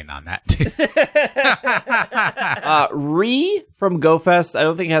line on that too. Ree from GoFest, I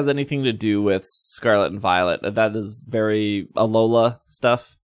don't think has anything to do with Scarlet and Violet. That is very Alola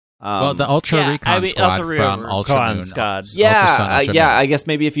stuff. Well, the Ultra Recon Squad from Ultra Moon. Squad. Yeah, I guess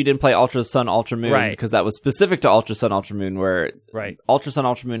maybe if you didn't play Ultra Sun, Ultra Moon, Right. because that was specific to Ultra Sun, Ultra Moon, where Right. Ultra Sun,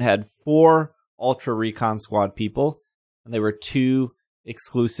 Ultra Moon had 4 Ultra Recon Squad people, and they were 2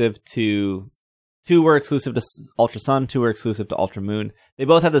 exclusive to... 2 were exclusive to Ultra Sun, 2 were exclusive to Ultra Moon. They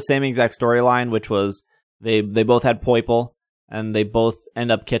both had the same exact storyline, which was they both had Poiple, and they both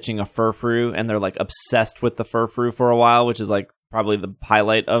end up catching a Furfrou, and they're like obsessed with the Furfrou for a while, which is like probably the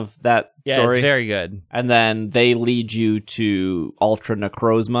highlight of that story. It's very good. And then they lead you to Ultra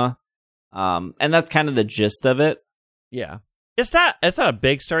Necrozma, and that's kind of the gist of it. Yeah. It's not a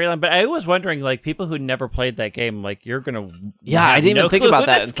big storyline, but I was wondering, like, people who never played that game, like, you're gonna I didn't even think about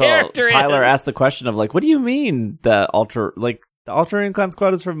that until Tyler is. asked the question of like, what do you mean the Ultra Recon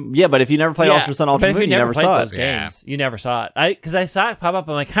Squad is from? Yeah, but if you never played Ultra Sun, Ultra but Moon, if you never played saw those it. games. You never saw it. Because I saw it pop up.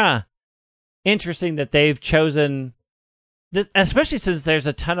 I'm like, interesting that they've chosen this, especially since there's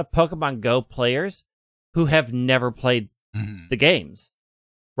a ton of Pokemon Go players who have never played the games.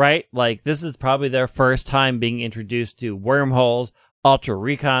 Right? Like, this is probably their first time being introduced to Wormholes, Ultra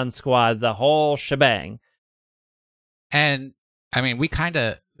Recon Squad, the whole shebang. And I mean, we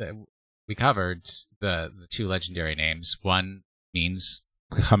covered the 2 legendary names. One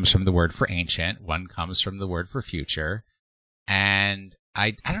comes from the word for ancient. One comes from the word for future. And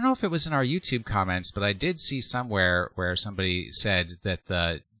I don't know if it was in our YouTube comments, but I did see somewhere where somebody said that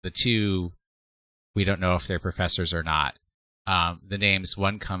the 2, we don't know if they're professors or not. The names,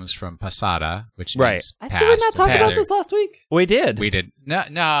 one comes from Posada, which means I past. did we not talk about and this last week? We did. We did.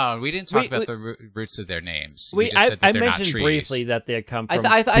 No, we didn't talk about the roots of their names. We just said that I they're mentioned not trees. briefly that they had come from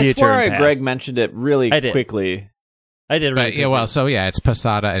I future swear and past. Greg mentioned it really quickly. I did. But really it's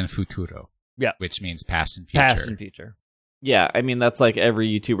Posada and Futuro. Yeah. Which means past and future. Past and future. Yeah, I mean, that's like every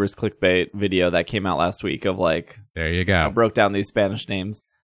YouTuber's clickbait video that came out last week of like, there you I go. broke down these Spanish names.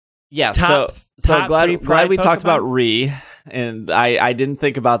 Yeah, top glad we talked Pokemon? about Ree, and I didn't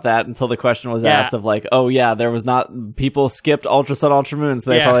think about that until the question was asked of like, oh yeah, there was not, people skipped Ultra Sun, Ultra Moon,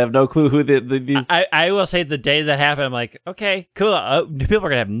 so they probably have no clue who these... I will say the day that happened, I'm like, okay, cool. People are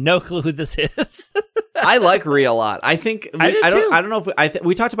gonna have no clue who this is. I like Ree a lot. I think I don't know if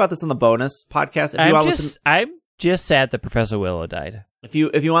we talked about this in the bonus podcast. If you want to listen, I'm just sad that Professor Willow died. If you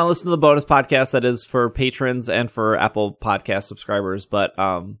want to listen to the bonus podcast, that is for patrons and for Apple Podcast subscribers. But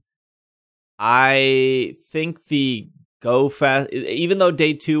I think the Go Fest, even though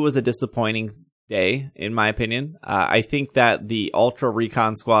day 2 was a disappointing day, in my opinion, I think that the Ultra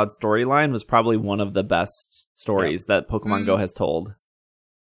Recon Squad storyline was probably one of the best stories that Pokemon Go has told.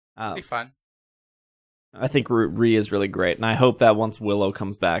 Be fun. I think Ree is really great, and I hope that once Willow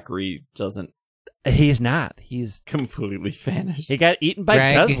comes back, Ree doesn't. He's not. He's completely vanished. He got eaten by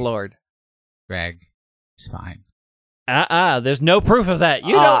Guzzlord. Greg, it's fine. There's no proof of that.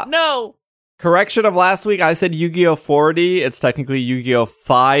 You don't know. Correction of last week, I said Yu-Gi-Oh! 4D. It's technically Yu-Gi-Oh!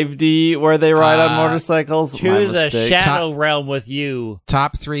 5D, where they ride on motorcycles. To the Shadow Realm with you.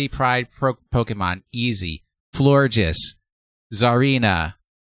 Top 3 Pride Pokemon, easy. Florges, Zarina,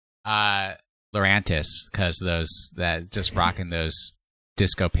 Lurantis, because that just rocking those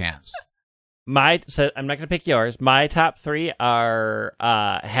disco pants. So I'm not going to pick yours. My top 3 are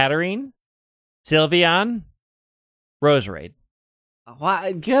Hatterene, Sylveon, Roserade. Why?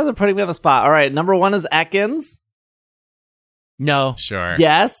 You guys are putting me on the spot. All right, number 1 is Ekans. No. Sure.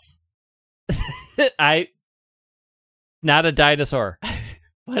 Yes. Not a dinosaur.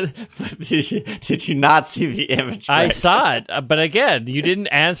 But did you not see the image? I saw it, but again, you didn't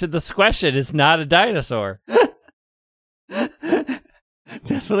answer this question. It's not a dinosaur.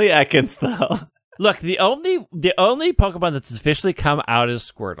 Definitely Ekans, though. Look, the only Pokemon that's officially come out is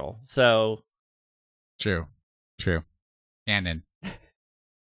Squirtle. So True. Canon.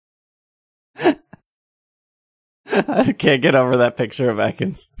 I can't get over that picture of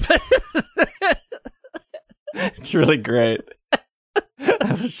Ekans. It's really great.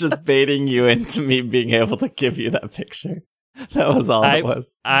 I was just baiting you into me being able to give you that picture. That was all it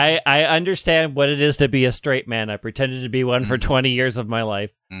was. I understand what it is to be a straight man. I pretended to be one for 20 years of my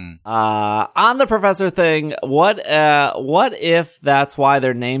life. On the professor thing, what if that's why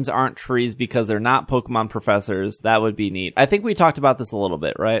their names aren't trees because they're not Pokemon professors? That would be neat. I think we talked about this a little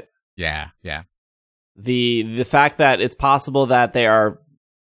bit, right? Yeah. The fact that it's possible that they are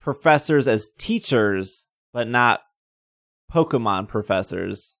professors as teachers, but not Pokemon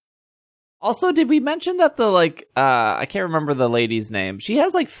professors. Also, did we mention that I can't remember the lady's name. She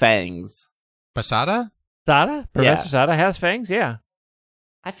has fangs. Basada? Sada? Professor Sada has fangs? Yeah.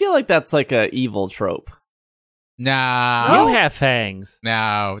 I feel like that's like a evil trope. No. You have fangs.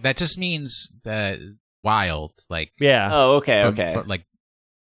 No, that just means wild. Yeah. Oh, okay.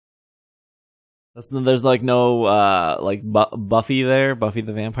 There's no Buffy there, Buffy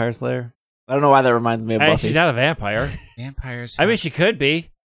the Vampire Slayer. I don't know why that reminds me of Buffy. She's not a vampire. Vampires. I mean, she could be.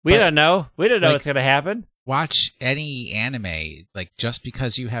 We don't know. We don't know what's going to happen. Watch any anime. Just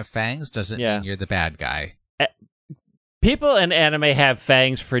because you have fangs doesn't mean you're the bad guy. People in anime have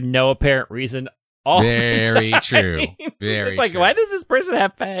fangs for no apparent reason. Very true. Very it's true. Why does this person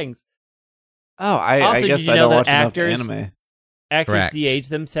have fangs? Oh, I guess I don't watch enough anime. Actors de-age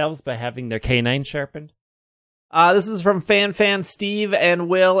themselves by having their canines sharpened? This is from Fan Steve and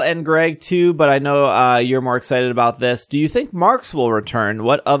Will and Greg too, but I know you're more excited about this. Do you think Marks will return?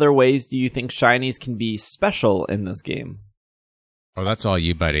 What other ways do you think shinies can be special in this game? Oh, that's all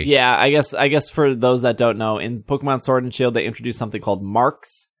you, buddy. Yeah, I guess for those that don't know, in Pokemon Sword and Shield, they introduced something called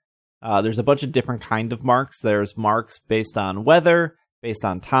Marks. There's a bunch of different kind of marks. There's marks based on weather, based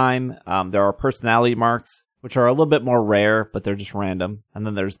on time. There are personality marks, which are a little bit more rare, but they're just random. And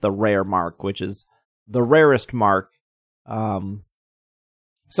then there's the rare mark, which is the rarest mark. So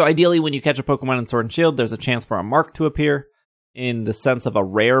ideally, when you catch a Pokemon in Sword and Shield, there's a chance for a mark to appear. In the sense of a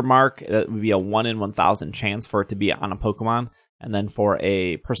rare mark, it would be a 1 in 1,000 chance for it to be on a Pokemon. And then for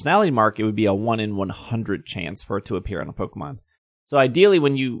a personality mark, it would be a 1 in 100 chance for it to appear on a Pokemon. So ideally,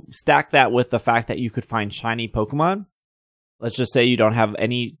 when you stack that with the fact that you could find shiny Pokemon, let's just say you don't have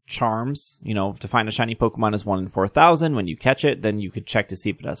any charms, to find a shiny Pokemon is 1 in 4,000. When you catch it, then you could check to see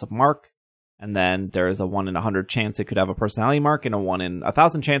if it has a mark. And then there is a 1 in 100 chance it could have a personality mark and a 1 in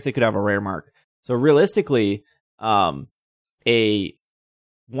 1,000 chance it could have a rare mark. So realistically, a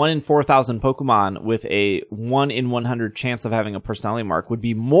 1 in 4,000 Pokemon with a 1 in 100 chance of having a personality mark would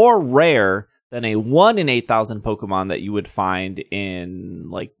be more rare than a 1 in 8,000 Pokemon that you would find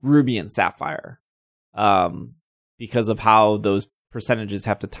in Ruby and Sapphire. Because of how those percentages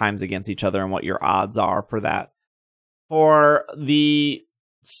have to times against each other and what your odds are for that. For the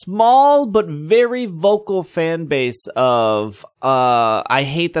small but very vocal fan base of I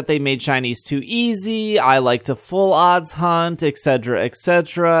hate that they made shinies too easy, I like to full odds hunt, etc.,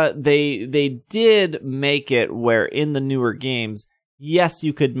 etc. They did make it where in the newer games, yes,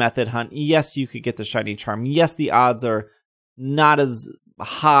 you could method hunt, yes, you could get the shiny charm, yes, the odds are not as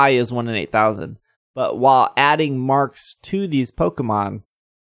high as 1 in 8,000, but while adding marks to these Pokemon,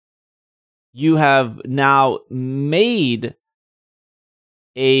 you have now made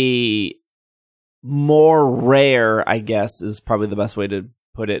a more rare, I guess is probably the best way to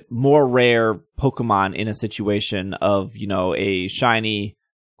put it, more rare Pokemon in a situation of, a shiny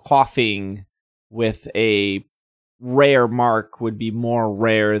coughing with a rare mark would be more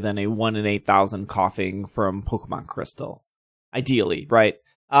rare than a 1 in 8,000 coughing from Pokemon Crystal. Ideally, right?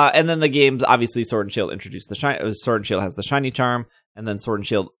 And then the games, obviously Sword and Shield introduced the shiny, Sword and Shield has the shiny charm, and then Sword and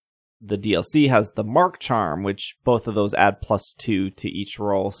Shield the DLC has the Mark Charm, which both of those add +2 to each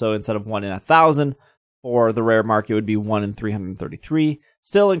roll. So instead of 1 in 1,000 for the rare mark, it would be 1 in 333.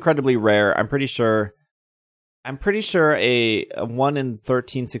 Still incredibly rare. I'm pretty sure a 1 in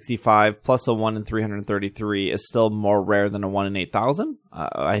 1365 plus a 1 in 333 is still more rare than a 1 in 8,000.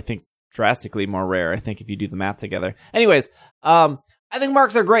 I think drastically more rare. I think if you do the math together. Anyways, I think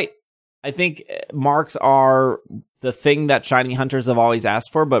marks are great. I think marks are the thing that shiny hunters have always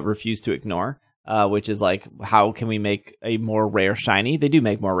asked for but refuse to ignore, which is how can we make a more rare shiny? They do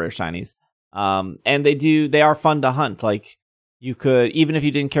make more rare shinies. And they are fun to hunt. You could, even if you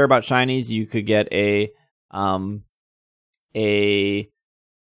didn't care about shinies, you could get a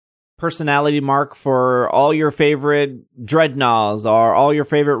personality mark for all your favorite Dreadnoughs or all your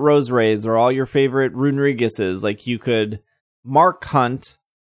favorite Roserays or all your favorite Runerigises. You could mark hunt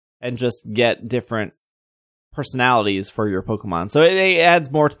and just get different personalities for your Pokemon. So it adds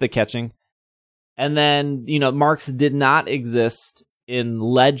more to the catching. And then, marks did not exist in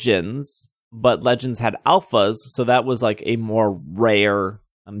Legends, but Legends had alphas. So that was a more rare,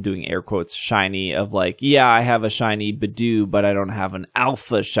 I'm doing air quotes, shiny of I have a shiny Bidoof, but I don't have an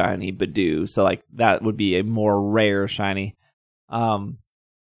alpha shiny Bidoof. So that would be a more rare shiny.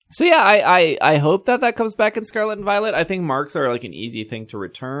 So yeah, I hope that comes back in Scarlet and Violet. I think marks are like an easy thing to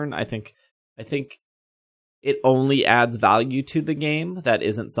return. I think it only adds value to the game. That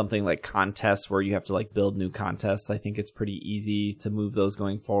isn't something like contests where you have to like build new contests. I think it's pretty easy to move those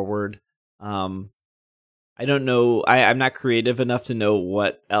going forward. I don't know. I'm not creative enough to know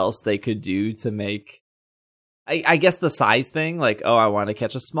what else they could do to make. I guess the size thing, like, oh, I want to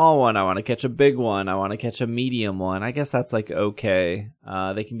catch a small one. I want to catch a big one. I want to catch a medium one. I guess that's like okay.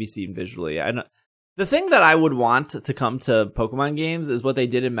 They can be seen visually. The thing that I would want to come to Pokemon games is what they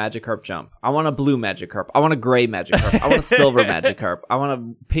did in Magikarp Jump. I want a blue Magikarp. I want a gray Magikarp. I want a silver Magikarp. I want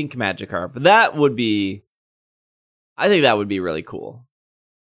a pink Magikarp. I think that would be really cool.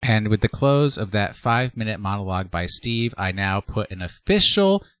 And with the close of that 5-minute monologue by Steve, I now put an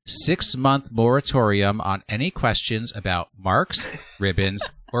official 6-month moratorium on any questions about marks, ribbons,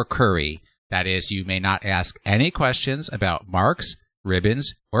 or curry. That is, you may not ask any questions about marks,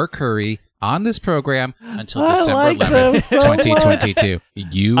 ribbons, or curry on this program until December 11th, 2022. You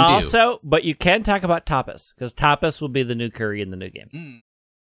do. Also, but you can talk about tapas, because tapas will be the new curry in the new games.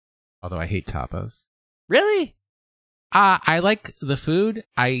 Although I hate tapas. Really? I like the food.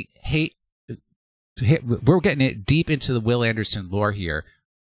 I hate. We're getting it deep into the Will Anderson lore here.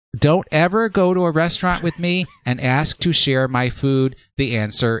 Don't ever go to a restaurant with me and ask to share my food. The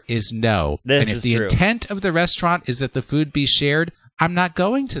answer is no. This and if is the true. intent of the restaurant is that the food be shared, I'm not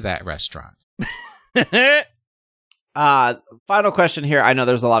going to that restaurant. Final question here. I know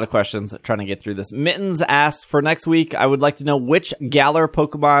there's a lot of questions trying to get through this. Mittens asks, for next week, I would like to know which Galar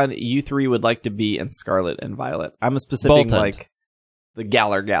Pokemon you three would like to be in Scarlet and Violet. I'm a specific, Boltund. like, the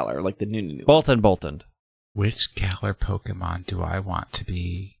Galar, like the new. Boltund. Which Galar Pokemon do I want to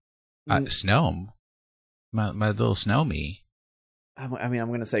be? Snom. My little Snowy. I mean, I'm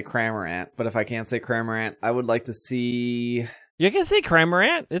going to say Cramorant, but if I can't say Cramorant, I would like to see... You can say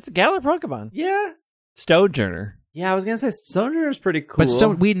Cramorant. It's a Galar Pokemon. Yeah. Stonejourner. Yeah, I was going to say Stonejourner is pretty cool.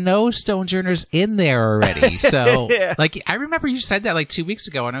 But we know Stonejourner's in there already. So, Yeah. like, I remember you said that like 2 weeks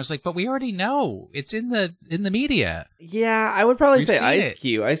ago, and I was like, but we already know. It's in the media. Yeah, I would probably We've say seen Ice it.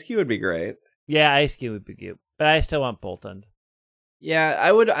 Cube. Ice Cube would be great. Yeah, Ice Cube would be cute. But I still want Boltund. Yeah,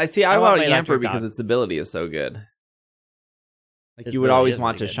 I would. I I want want my Yamper electric because dog. its ability is so good. Like Its you would ability always is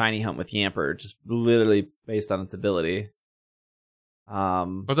want really to good. shiny hunt with Yamper, just literally based on its ability.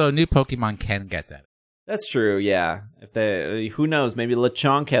 Although new Pokemon can get that. That's true. Yeah, if they, who knows? Maybe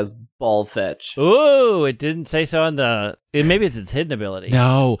Lechonk has Ball Fetch. Ooh, it didn't say so on the... Maybe it's its hidden ability.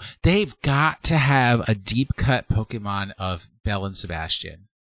 No, they've got to have a deep cut Pokemon of Belle and Sebastian.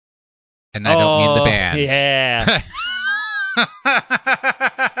 And I don't mean the band. Yeah.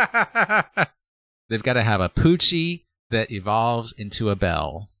 They've got to have a Poochie that evolves into a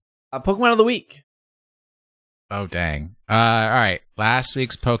Belle. Pokemon of the week. Oh, dang. All right. Last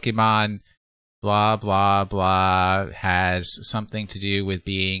week's Pokemon, blah, blah, blah, has something to do with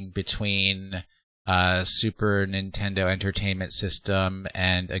being between a Super Nintendo Entertainment System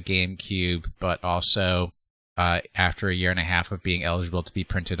and a GameCube, but also after a year and a half of being eligible to be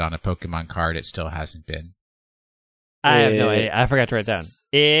printed on a Pokemon card, it still hasn't been. I have no idea. I forgot to write it down.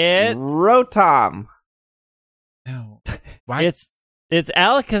 It's... Rotom. No. Why? It's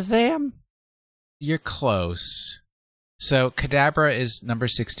Alakazam. You're close. So Kadabra is number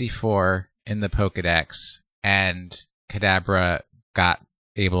 64 in the Pokedex, and Kadabra got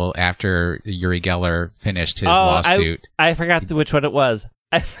able after Uri Geller finished his lawsuit. I forgot which one it was.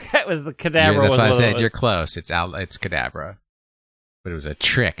 I forgot it was the Kadabra. That's why I was said you're close. It's Kadabra. But it was a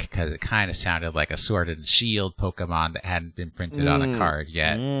trick because it kind of sounded like a Sword and Shield Pokemon that hadn't been printed on a card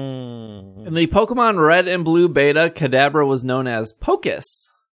yet. In the Pokemon Red and Blue beta, Kadabra was known as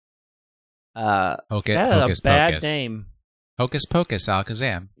Pocus. That Hocus is a bad Pocus. name. Hocus Pocus,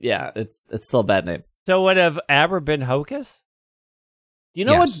 Alakazam. Yeah, it's still a bad name. So would have Abra been Hocus? Do you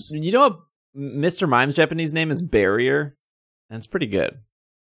know Yes. what? You know what? Mr. Mime's Japanese name is Barrier, and it's pretty good.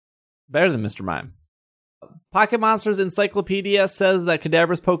 Better than Mr. Mime. Pocket Monsters Encyclopedia says that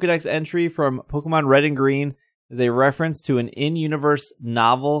Kadabra's Pokedex entry from Pokemon Red and Green is a reference to an in-universe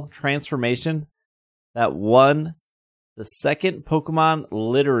novel transformation that won the second Pokemon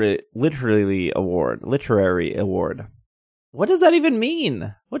Literary Award. What does that even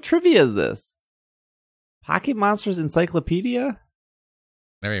mean? What trivia is this? Pocket Monsters Encyclopedia?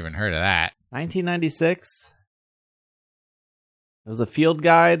 Never even heard of that. 1996. It was a field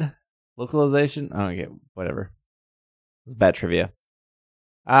guide. Localization. Oh, okay, whatever. It's bad trivia.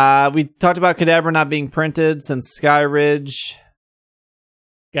 We talked about Kadabra not being printed since Skyridge.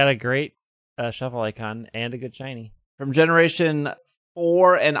 Got a great shuffle icon and a good shiny. From Generation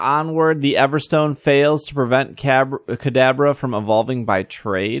 4 and onward, the Everstone fails to prevent Kadabra from evolving by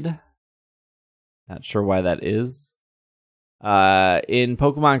trade. Not sure why that is. In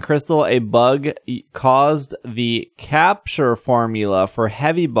Pokemon Crystal, a bug caused the capture formula for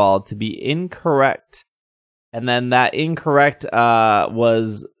Heavy Ball to be incorrect. And then that incorrect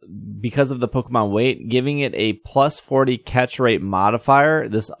was because of the Pokemon weight, giving it a plus 40 catch rate modifier.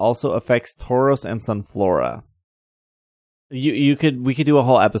 This also affects Tauros and Sunflora. We could do a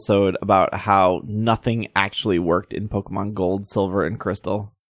whole episode about how nothing actually worked in Pokemon Gold, Silver, and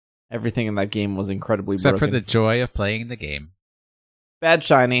Crystal. Everything in that game was incredibly Except broken. for the joy of playing the game. Bad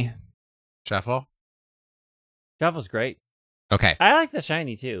shiny. Shuffle? Shuffle's great. Okay. I like the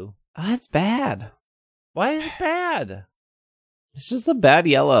shiny too. Oh, that's bad. Why is it bad? It's just a bad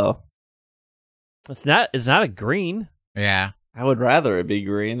yellow. It's not a green. Yeah. I would rather it be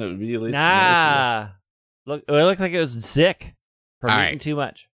green. It would be at least Nah. Look, it looked like it was sick from All eating right. too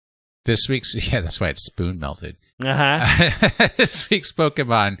much. This week's, that's why it's spoon melted. Uh-huh. This week's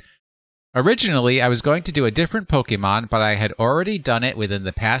Pokemon. Originally, I was going to do a different Pokemon, but I had already done it within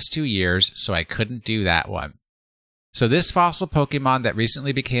the past 2 years, so I couldn't do that one. So this fossil Pokemon that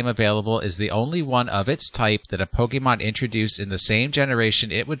recently became available is the only one of its type that a Pokemon introduced in the same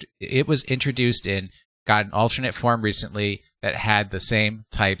generation it was introduced in got an alternate form recently that had the same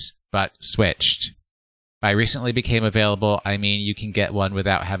types but switched. By recently became available, I mean you can get one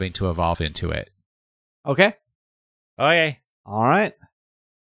without having to evolve into it. Okay. Okay. All right.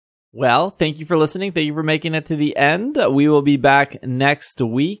 Well, thank you for listening. Thank you for making it to the end. We will be back next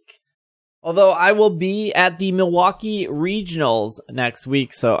week. Although I will be at the Milwaukee Regionals next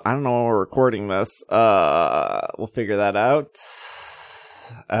week, so I don't know when we're recording this. We'll figure that out.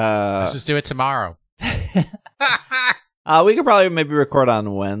 Let's just do it tomorrow. We could probably maybe record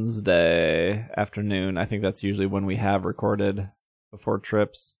on Wednesday afternoon. I think that's usually when we have recorded before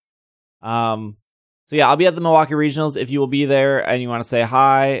trips. So yeah, I'll be at the Milwaukee Regionals. If you will be there and you want to say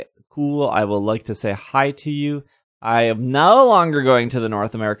hi, cool. I would like to say hi to you. I am no longer going to the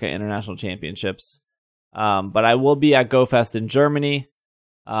North America International Championships, but I will be at GoFest in Germany.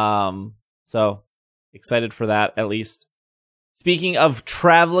 So excited for that, at least. Speaking of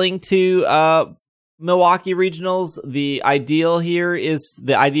traveling to Milwaukee Regionals, the idea here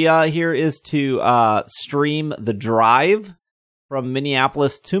is to stream the drive from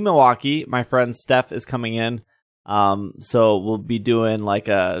Minneapolis to Milwaukee. My friend Steph is coming in, so we'll be doing like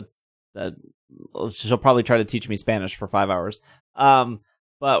she'll probably try to teach me Spanish for 5 hours.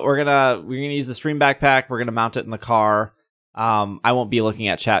 But we're gonna use the stream backpack. We're gonna mount it in the car. I won't be looking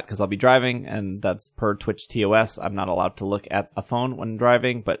at chat because I'll be driving, and that's per Twitch TOS. I'm not allowed to look at a phone when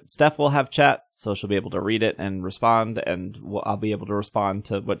driving, but Steph will have chat, so she'll be able to read it and respond, and I'll be able to respond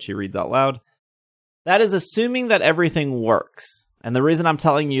to what she reads out loud. That is assuming that everything works. And the reason I'm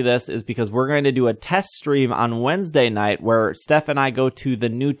telling you this is because we're going to do a test stream on Wednesday night where Steph and I go to the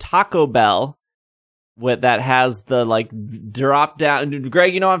new Taco Bell that has the like drop down.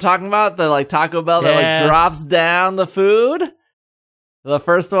 Greg, you know what I'm talking about? The like Taco Bell that like drops down the food. The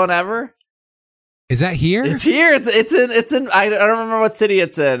first one ever. Is that here? It's here. It's in. I don't remember what city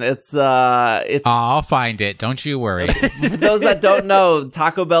it's in. It's. I'll find it. Don't you worry. For those that don't know,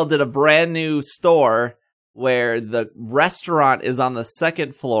 Taco Bell did a brand new store where the restaurant is on the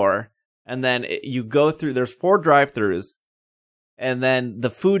second floor, and then you go through. There's 4 drive-thrus, and then the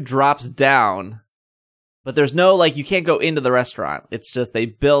food drops down. But there's no, like, you can't go into the restaurant. It's just they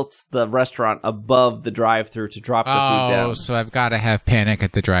built the restaurant above the drive-thru to drop the food down. Oh, so I've got to have Panic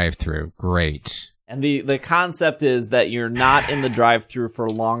at the drive-thru. Great. And the concept is that you're not in the drive-thru for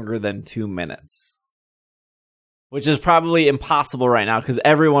longer than 2 minutes. Which is probably impossible right now because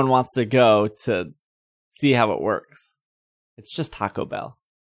everyone wants to go to see how it works. It's just Taco Bell.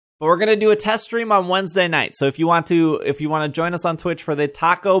 But we're going to do a test stream on Wednesday night. So if you want to join us on Twitch for the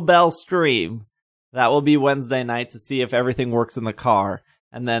Taco Bell stream, that will be Wednesday night to see if everything works in the car.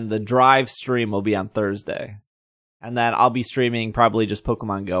 And then the drive stream will be on Thursday. And then I'll be streaming probably just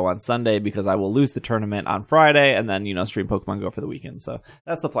Pokemon Go on Sunday because I will lose the tournament on Friday and then, stream Pokemon Go for the weekend. So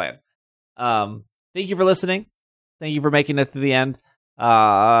that's the plan. Thank you for listening. Thank you for making it to the end.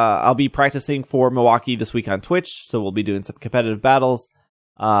 I'll be practicing for Milwaukee this week on Twitch. So we'll be doing some competitive battles.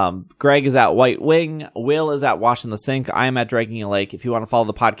 Greg is at White Wing. Will is at Washing the Sink. I am at Dragging a Lake. If you want to follow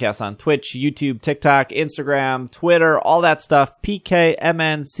the podcast on Twitch, YouTube, TikTok, Instagram, Twitter, all that stuff,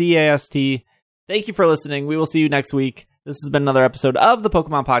 PKMNCAST. Thank you for listening. We will see you next week. This has been another episode of the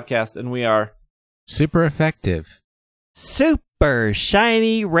Pokemon Podcast, and we are super effective. Super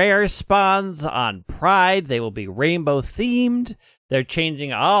shiny rare spawns on Pride. They will be rainbow themed. They're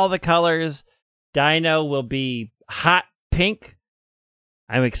changing all the colors. Dino will be hot pink.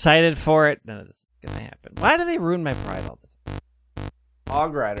 I'm excited for it. None of this is going to happen. Why do they ruin my pride all the time?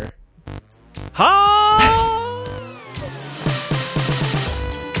 Hog Rider. Ha!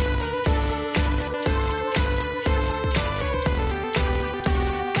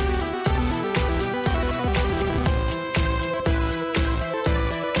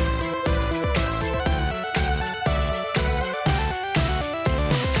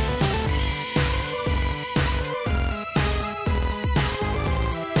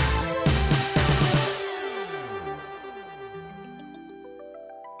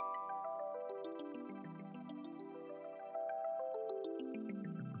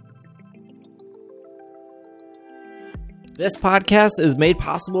 This podcast is made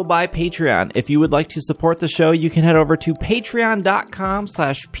possible by Patreon. If you would like to support the show, you can head over to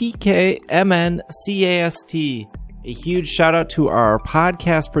patreon.com/PKMNCAST. A huge shout out to our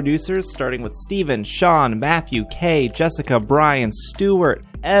podcast producers, starting with Steven, Sean, Matthew, Kay, Jessica, Brian, Stuart,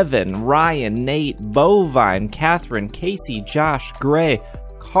 Evan, Ryan, Nate, Bovine, Catherine, Casey, Josh, Gray,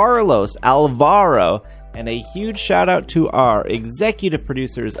 Carlos, Alvaro, and a huge shout out to our executive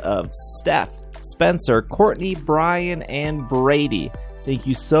producers of Steph, Spencer, Courtney, Brian, and Brady. Thank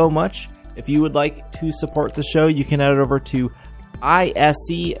you so much. If you would like to support the show, you can head over to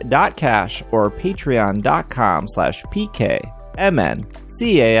isc.cash or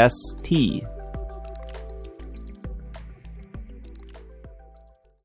patreon.com/PKMNCAST.